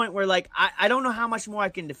at the point where like I don't know how much more I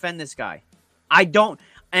can defend this guy. I don't.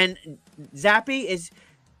 And Zappy is,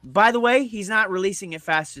 by the way, he's not releasing it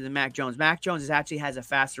faster than Mac Jones. Mac Jones actually has a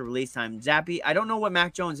faster release time. Zappy, I don't know what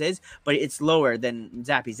Mac Jones is, but it's lower than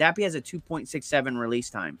Zappy. Zappy has a 2.67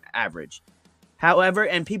 release time average. However,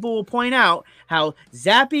 and people will point out how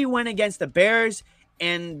Zappy went against the Bears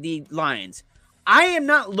and the Lions. I am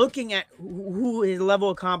not looking at who his level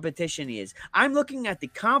of competition is. I'm looking at the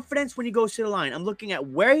confidence when he goes to the line. I'm looking at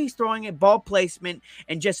where he's throwing it, ball placement,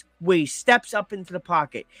 and just where he steps up into the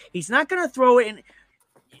pocket. He's not going to throw it in.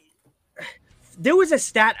 There was a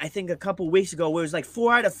stat, I think, a couple weeks ago where it was like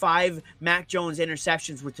 4 out of 5 Mac Jones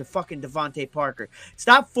interceptions were to fucking Devontae Parker.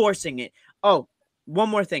 Stop forcing it. Oh, one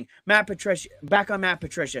more thing. Matt Patricia, back on Matt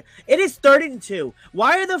Patricia. It is 3rd and 2.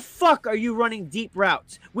 Why the fuck are you running deep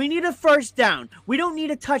routes? We need a first down. We don't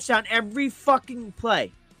need a touchdown every fucking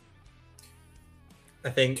play.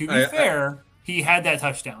 I think, to be fair, he had that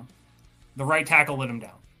touchdown. The right tackle let him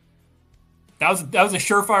down. That was a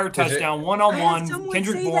surefire touchdown, one-on-one.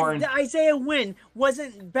 Kendrick Bourne. That Isaiah Wynn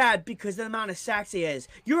wasn't bad because of the amount of sacks he has.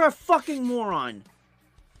 You're a fucking moron.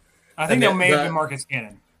 I think that may have been Marcus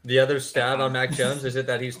Cannon. The other stat on Mac Jones is it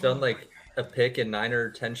that he's done like a pick in 9 or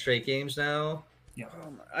 10 straight games now. Yeah.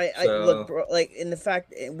 Look, bro, like in the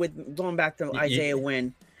fact with going back to Isaiah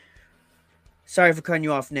Wynn. Sorry for cutting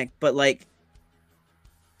you off, Nick, but like,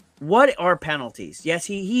 what are penalties? Yes,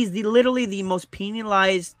 he's literally the most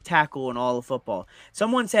penalized tackle in all of football.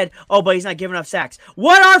 Someone said, "Oh, but he's not giving up sacks."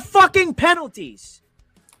 What are fucking penalties?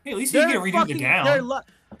 Hey, at least you get redo the down.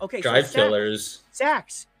 Okay, drive killers.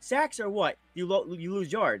 Sacks are what? you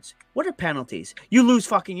lose yards. What are penalties? You lose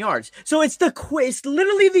fucking yards. So it's it's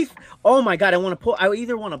literally the. Oh my god! I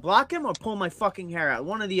either want to block him or pull my fucking hair out.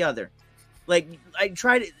 One or the other. Like I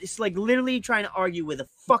tried. It's like literally trying to argue with a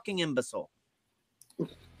fucking imbecile.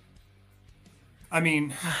 I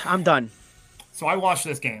mean, I'm done. So I watched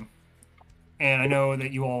this game, and I know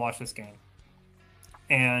that you all watched this game,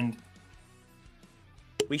 and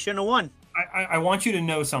we shouldn't have won. I want you to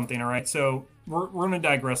know something, all right? So we're going to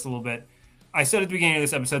digress a little bit. I said at the beginning of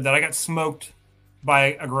this episode that I got smoked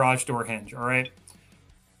by a garage door hinge, all right?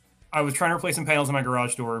 I was trying to replace some panels in my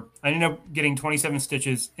garage door. I ended up getting 27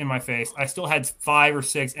 stitches in my face. I still had 5 or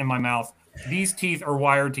 6 in my mouth. These teeth are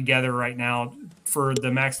wired together right now for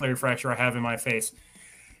the maxillary fracture I have in my face.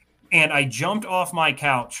 And I jumped off my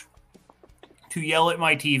couch to yell at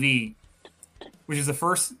my TV, which is the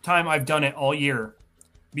first time I've done it all year,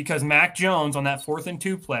 because Mac Jones on that 4th and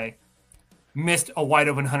 2 play missed a wide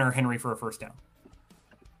open Hunter Henry for a first down.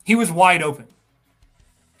 He was wide open.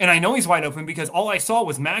 And I know he's wide open because all I saw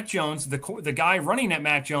was Mac Jones, the guy running at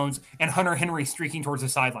Mac Jones, and Hunter Henry streaking towards the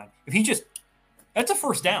sideline. That's a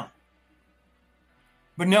first down.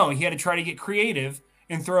 But no, he had to try to get creative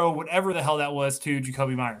and throw whatever the hell that was to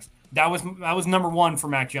Jakobi Meyers. That was number 1 for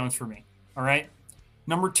Mac Jones for me. All right.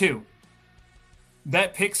 Number 2,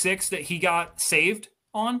 that pick 6 that he got saved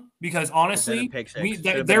on, because honestly,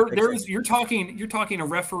 you're talking a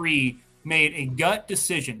referee made a gut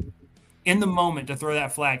decision in the moment to throw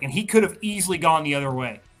that flag, and he could have easily gone the other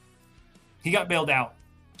way. He got bailed out.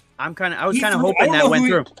 I was kind of hoping that went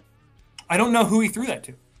through. I don't know who he threw that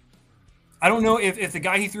to. I don't know if the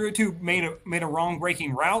guy he threw it to made a wrong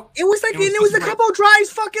breaking route. It was a couple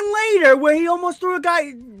drives fucking later where he almost threw a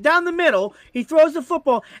guy down the middle. He throws the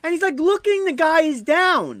football and he's like looking the guy is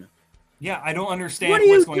down. Yeah, I don't understand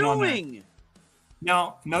what's going on there.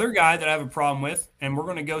 Now, another guy that I have a problem with, and we're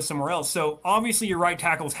going to go somewhere else. So obviously your right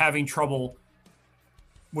tackle's having trouble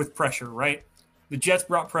with pressure, right? The Jets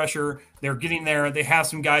brought pressure. They're getting there. They have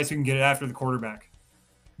some guys who can get it after the quarterback.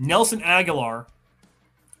 Nelson Aguilar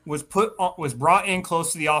was brought in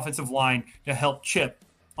close to the offensive line to help chip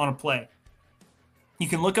on a play. You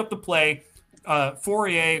can look up the play.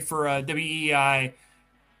 Fourier for WEI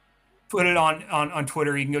put it on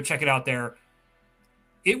Twitter. You can go check it out there.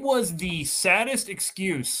 It was the saddest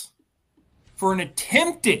excuse for an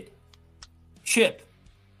attempted chip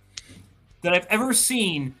that I've ever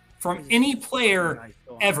seen from any player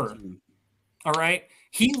ever. All right?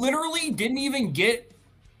 He literally didn't even get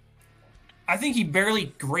 – I think he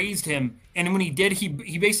barely grazed him. And when he did, he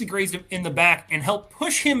basically grazed him in the back and helped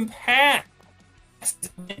push him past.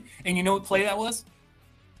 And you know what play that was?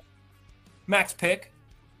 Mac's pick,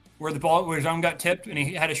 where his arm got tipped and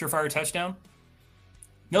he had a surefire touchdown.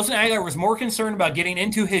 Nelson Aguilar was more concerned about getting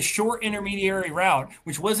into his short intermediary route,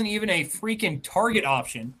 which wasn't even a freaking target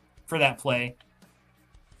option for that play,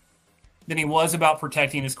 than he was about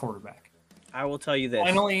protecting his quarterback. I will tell you this.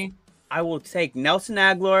 Finally, I will take Nelson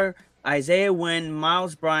Aguilar, Isaiah Wynn,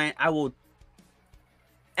 Miles Bryant. I will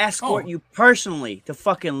escort you personally to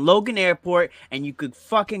fucking Logan Airport, and you could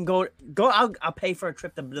fucking go. I'll pay for a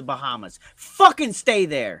trip to the Bahamas. Fucking stay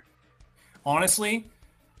there. Honestly,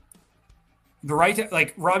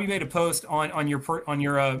 like Robbie made a post on your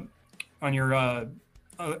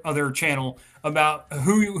other channel about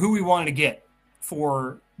who we wanted to get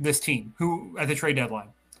for this team, who at the trade deadline,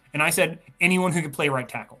 and I said anyone who could play right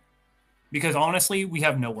tackle, because honestly we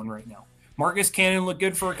have no one right now. Marcus Cannon looked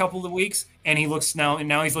good for a couple of weeks, and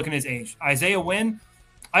now he's looking his age. Isaiah Wynn,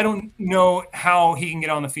 I don't know how he can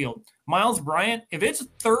get on the field. Miles Bryant, if it's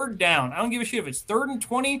 3rd down, I don't give a shit if it's 3rd and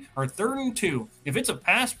 20 or 3rd and 2. If it's a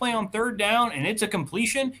pass play on 3rd down and it's a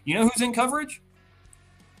completion, you know who's in coverage?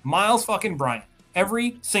 Miles fucking Bryant.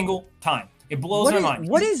 Every single time. It blows my mind.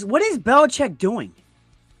 What is Belichick doing?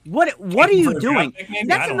 What are you doing?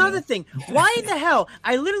 That's another thing. Why the hell?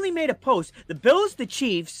 I literally made a post. The Bills, the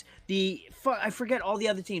Chiefs, I forget all the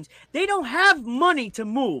other teams. They don't have money to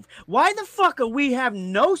move. Why the fuck are we have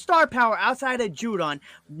no star power outside of Judon?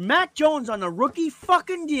 Mac Jones on a rookie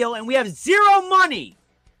fucking deal, and we have zero money.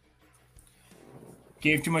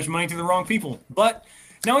 Gave too much money to the wrong people. But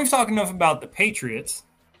now we've talked enough about the Patriots.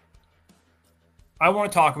 I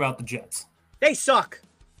want to talk about the Jets. They suck.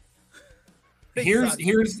 Here's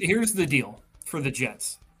the deal for the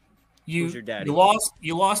Jets. Who's your daddy?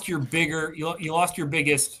 You lost your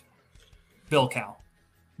biggest bill cow.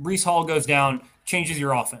 Breece Hall goes down, changes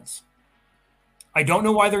your offense. I don't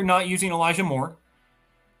know why they're not using Elijah Moore.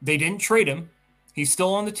 They didn't trade him. He's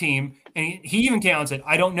still on the team, and he even came out and said,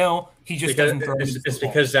 "I don't know. He just doesn't throw." It's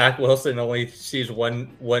because Zach Wilson only sees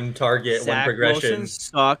one target, Zach one progression. Wilson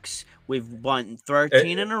sucks. We've won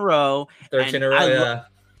 13 in a row. 13 in a row, yeah.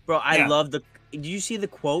 Bro, I love the. Did you see the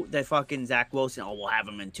quote that fucking Zach Wilson? Oh, we'll have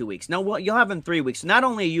him in 2 weeks. No, well, you'll have him 3 weeks. Not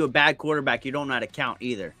only are you a bad quarterback, you don't know how to count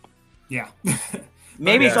either. Yeah.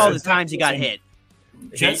 Maybe it's all the times he got hit.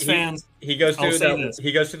 Jets fans. He goes through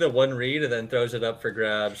the one read and then throws it up for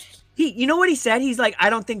grabs. You know what he said? He's like, I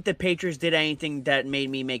don't think the Patriots did anything that made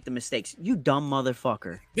me make the mistakes. You dumb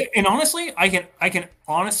motherfucker. And honestly, I can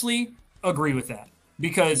honestly agree with that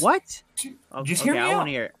because what? Just hear me out. I want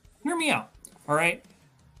to hear it. Hear me out. All right.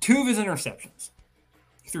 2 of his interceptions.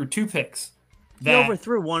 He threw 2 picks. He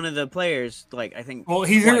overthrew one of the players. Like I think. Well,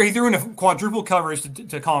 he threw in a quadruple coverage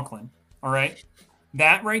to Conklin. All right.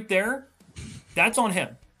 That right there, that's on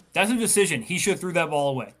him. That's a decision. He should have threw that ball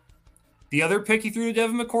away. The other pick he threw to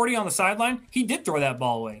Devin McCourty on the sideline, he did throw that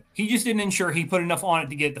ball away. He just didn't ensure he put enough on it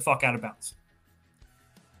to get the fuck out of bounds.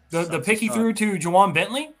 The pick he threw to Juwan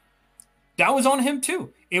Bentley, that was on him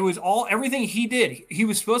too. It was everything he did. He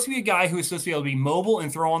was supposed to be a guy who was supposed to be able to be mobile and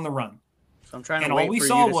throw on the run. So I'm trying to wait for you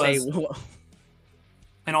to say.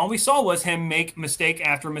 And all we saw was him make mistake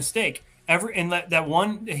after mistake. That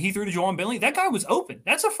one he threw to Juwan Bentley, that guy was open.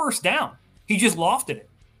 That's a first down. He just lofted it.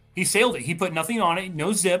 He sailed it. He put nothing on it,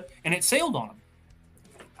 no zip, and it sailed on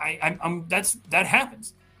him. That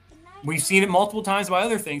happens. We've seen it multiple times by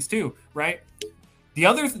other things too, right? The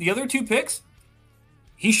other 2 picks,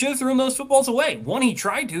 he should have thrown those footballs away. One he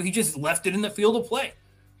tried to, he just left it in the field of play.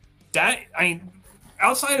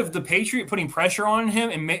 Outside of the Patriot putting pressure on him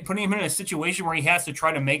and putting him in a situation where he has to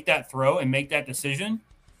try to make that throw and make that decision,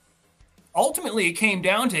 ultimately it came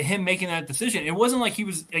down to him making that decision. It wasn't like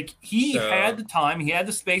he had the time, he had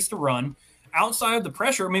the space to run outside of the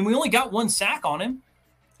pressure. I mean, we only got 1 sack on him.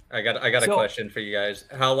 I got a question for you guys.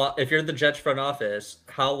 How long, if you're the Jets front office,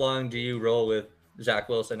 how long do you roll with Zach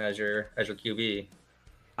Wilson as your QB?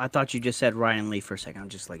 I thought you just said Ryan Lee for a second. I'm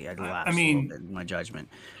just like, I'd relax. I mean, in my judgment,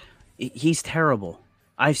 he's terrible.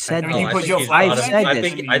 I've said this.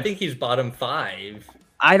 I think he's bottom 5.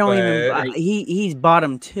 I don't even. He's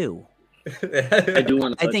bottom 2. I do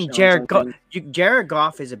want to. I think Jared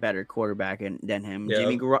Goff is a better quarterback than him. Yeah.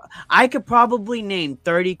 Jimmy Garoppolo. I could probably name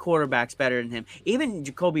 30 quarterbacks better than him. Even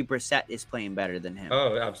Jacoby Brissett is playing better than him.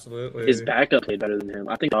 Oh, absolutely. His backup played better than him.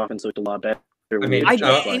 I think the offense looked a lot better. I mean,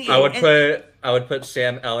 I would put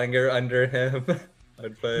Sam Ellinger under him.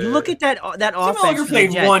 You look at that offense. Ellinger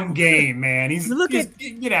played 1 get man.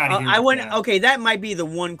 Get out of here. Okay, that might be the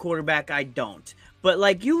one quarterback I don't. But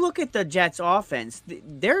like, you look at the Jets offense,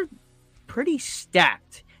 they're pretty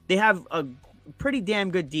stacked. They have a pretty damn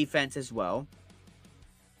good defense as well.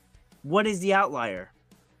 What is the outlier?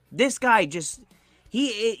 This guy just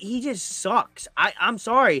he just sucks. I'm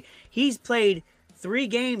sorry. He's played 3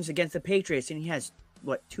 games against the Patriots and he has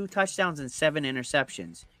 2 touchdowns and 7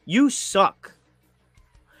 interceptions. You suck.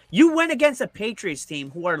 You went against a Patriots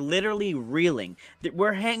team who are literally reeling.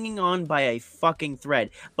 We're hanging on by a fucking thread.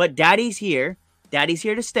 But Daddy's here. Daddy's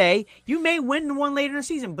here to stay. You may win one later in the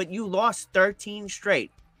season, but you lost 13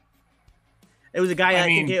 straight. It was a guy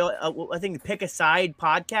I think Pick a Side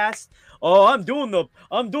podcast. Oh, I'm doing the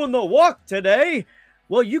walk today.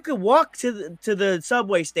 Well, you could walk to the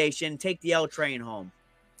subway station, take the L train home.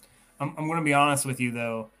 I'm going to be honest with you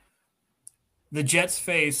though. The Jets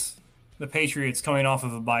face the Patriots coming off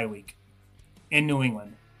of a bye week in New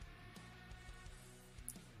England.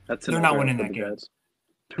 They're not winning that game.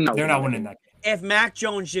 They're not winning that game. If Mac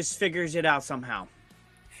Jones just figures it out somehow.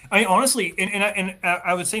 I mean, honestly, and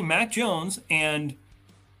I would say Mac Jones and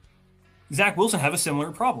Zach Wilson have a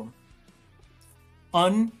similar problem.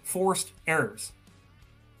 Unforced errors.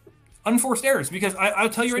 Because I'll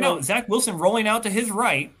tell you right now, Zach Wilson rolling out to his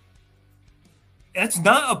right, that's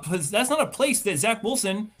not a place that Zach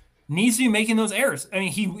Wilson needs to be making those errors. I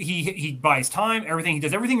mean, he buys time, everything. He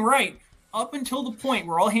does everything right up until the point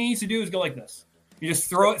where all he needs to do is go like this. You just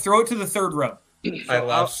throw it to the 3rd row. I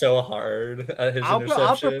laughed so hard at his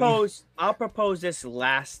interception. I'll propose this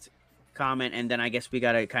last comment, and then I guess we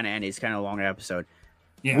gotta kind of end it. It's kind of a longer episode.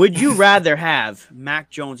 Yeah. Would you rather have Mac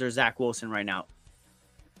Jones or Zach Wilson right now?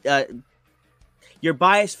 Your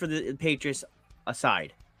bias for the Patriots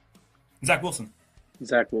aside. Zach Wilson.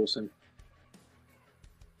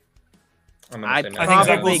 I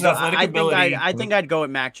think I'd go with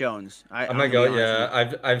Mac Jones. I'm gonna go.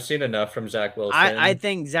 Yeah, I've seen enough from Zach Wilson. I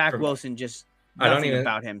think Zach Wilson just. I don't even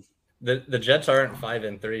about him. The Jets aren't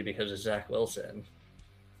 5-3 because of Zach Wilson.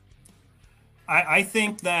 I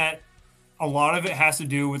think that a lot of it has to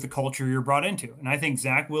do with the culture you're brought into, and I think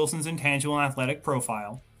Zach Wilson's intangible and athletic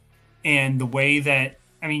profile and the way that,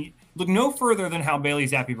 I mean, look no further than how Bailey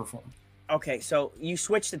Zappi performed. Okay, so you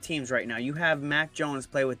switch the teams right now. You have Mac Jones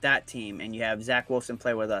play with that team, and you have Zach Wilson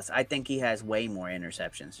play with us. I think he has way more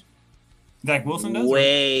interceptions. Zach Wilson does?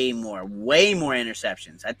 Way more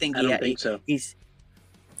interceptions. I think I don't think so. He's.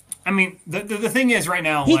 I mean, the thing is right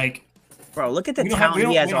now, Bro, look at the We don't have- talent we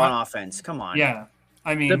he don't- has we don't on have- offense. Come on. yeah.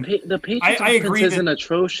 I mean, The Patriots I offense agree isn't that-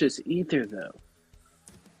 atrocious either, though.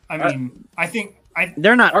 I think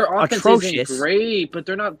They're not Our offense atrocious. isn't great, but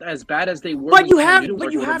they're not as bad as they were. But you when have, Cam Newton but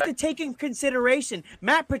was you have quarterback. to take in consideration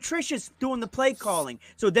Matt Patricia's doing the play calling.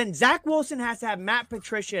 So then Zach Wilson has to have Matt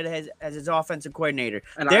Patricia as his offensive coordinator.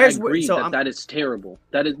 And There's I where- agree so that I'm- that is terrible.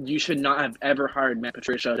 That is, you should not have ever hired Matt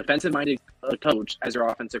Patricia, a defensive-minded coach, as your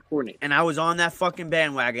offensive coordinator. And I was on that fucking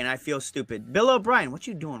bandwagon. I feel stupid. Bill O'Brien, what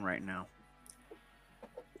you doing right now?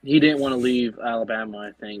 He didn't want to leave Alabama,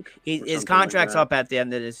 I think. or His something contract's like up at the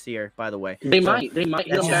end of this year, by the way. that. They So- might hit him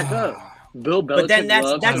that's- back up. Bill Belichick But then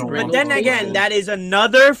loves that's- to bring but then those again, coaches. that is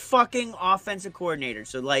another fucking offensive coordinator.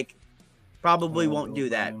 So like, probably won't do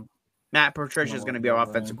that. Matt Patricia is going to be our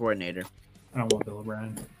offensive coordinator. I don't want Bill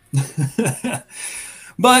O'Brien.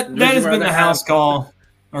 But Would that you has been rather the house have- call.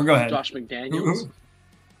 Or go ahead. Josh McDaniels.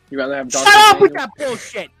 You rather have Josh Shut up with McDaniels? that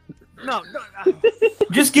bullshit. No.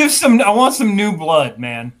 Just give some. I want some new blood,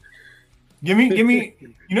 man. Give me.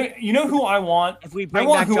 You know who I want. If we I bring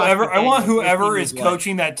want back Josh whoever. I want McDaniels, whoever this is team is what?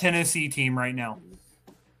 coaching that Tennessee team right now.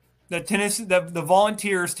 The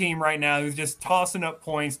Volunteers team right now who's just tossing up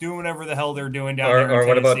points, doing whatever the hell they're doing down there. Or in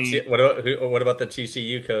what about Tennessee. what about the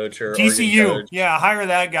TCU coach or Oregon TCU? coach? Yeah, hire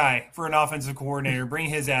that guy for an offensive coordinator. Bring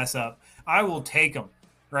his ass up. I will take him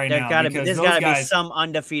right now. because There's those got to be guys- some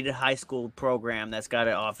undefeated high school program that's got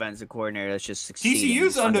an offensive coordinator that's just succeeding.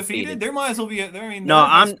 TCU's undefeated. There might as well be. I mean, No,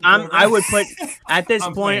 they're I would put at this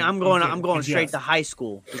I'm point. playing. I'm going Yes. straight to high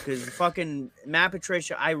school because fucking Matt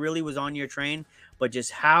Patricia. I really was on your train, but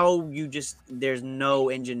just how there's no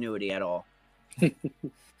ingenuity at all. But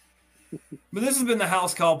this has been the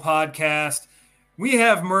House Call Podcast. We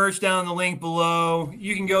have merch down the link below.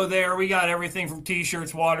 You can go there. We got everything from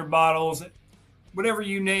T-shirts, water bottles, whatever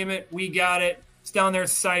you name it, we got it. It's down there at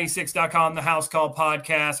society6.com, the House Call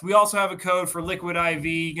Podcast. We also have a code for Liquid IV.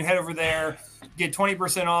 You can head over there, get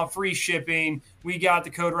 20% off, free shipping. We got the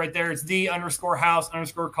code right there. It's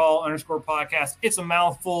the_house_call_podcast. It's a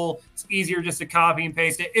mouthful. It's easier just to copy and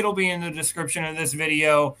paste it. It'll be in the description of this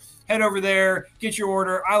video. Head over there, get your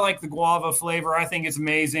order. I like the guava flavor. I think it's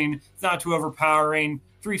amazing. It's not too overpowering.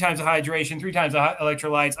 3 times the hydration, 3 times the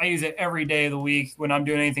electrolytes. I use it every day of the week when I'm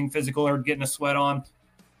doing anything physical or getting a sweat on.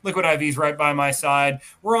 Liquid IV's right by my side.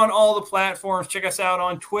 We're on all the platforms. Check us out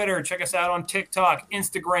on Twitter. Check us out on TikTok,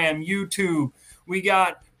 Instagram, YouTube. We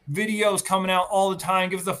got videos coming out all the time.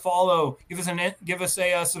 Give us a follow. Give us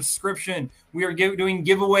a subscription. We are doing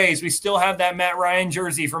giveaways. We still have that Matt Ryan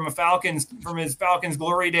jersey from his Falcons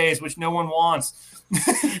glory days, which no one wants.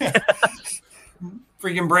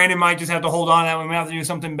 Freaking Brandon might just have to hold on to that. We might have to do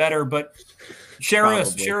something better, but share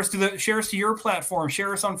us to your platform,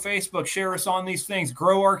 share us on Facebook, share us on these things,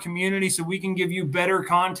 grow our community so we can give you better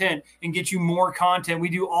content and get you more content. We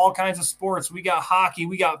do all kinds of sports. We got hockey,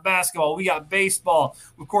 we got basketball, we got baseball.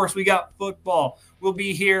 Of course, we got football. We'll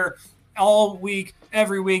be here all week,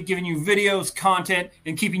 every week, giving you videos, content,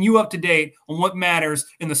 and keeping you up to date on what matters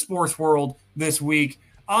in the sports world this week.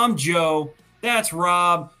 I'm Joe. That's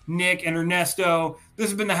Rob, Nick, and Ernesto. This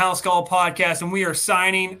has been the House Call Podcast, and we are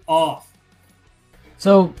signing off.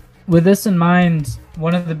 So, with this in mind,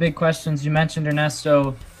 one of the big questions you mentioned,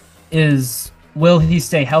 Ernesto, is will he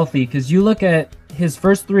stay healthy? Because you look at his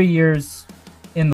first 3 years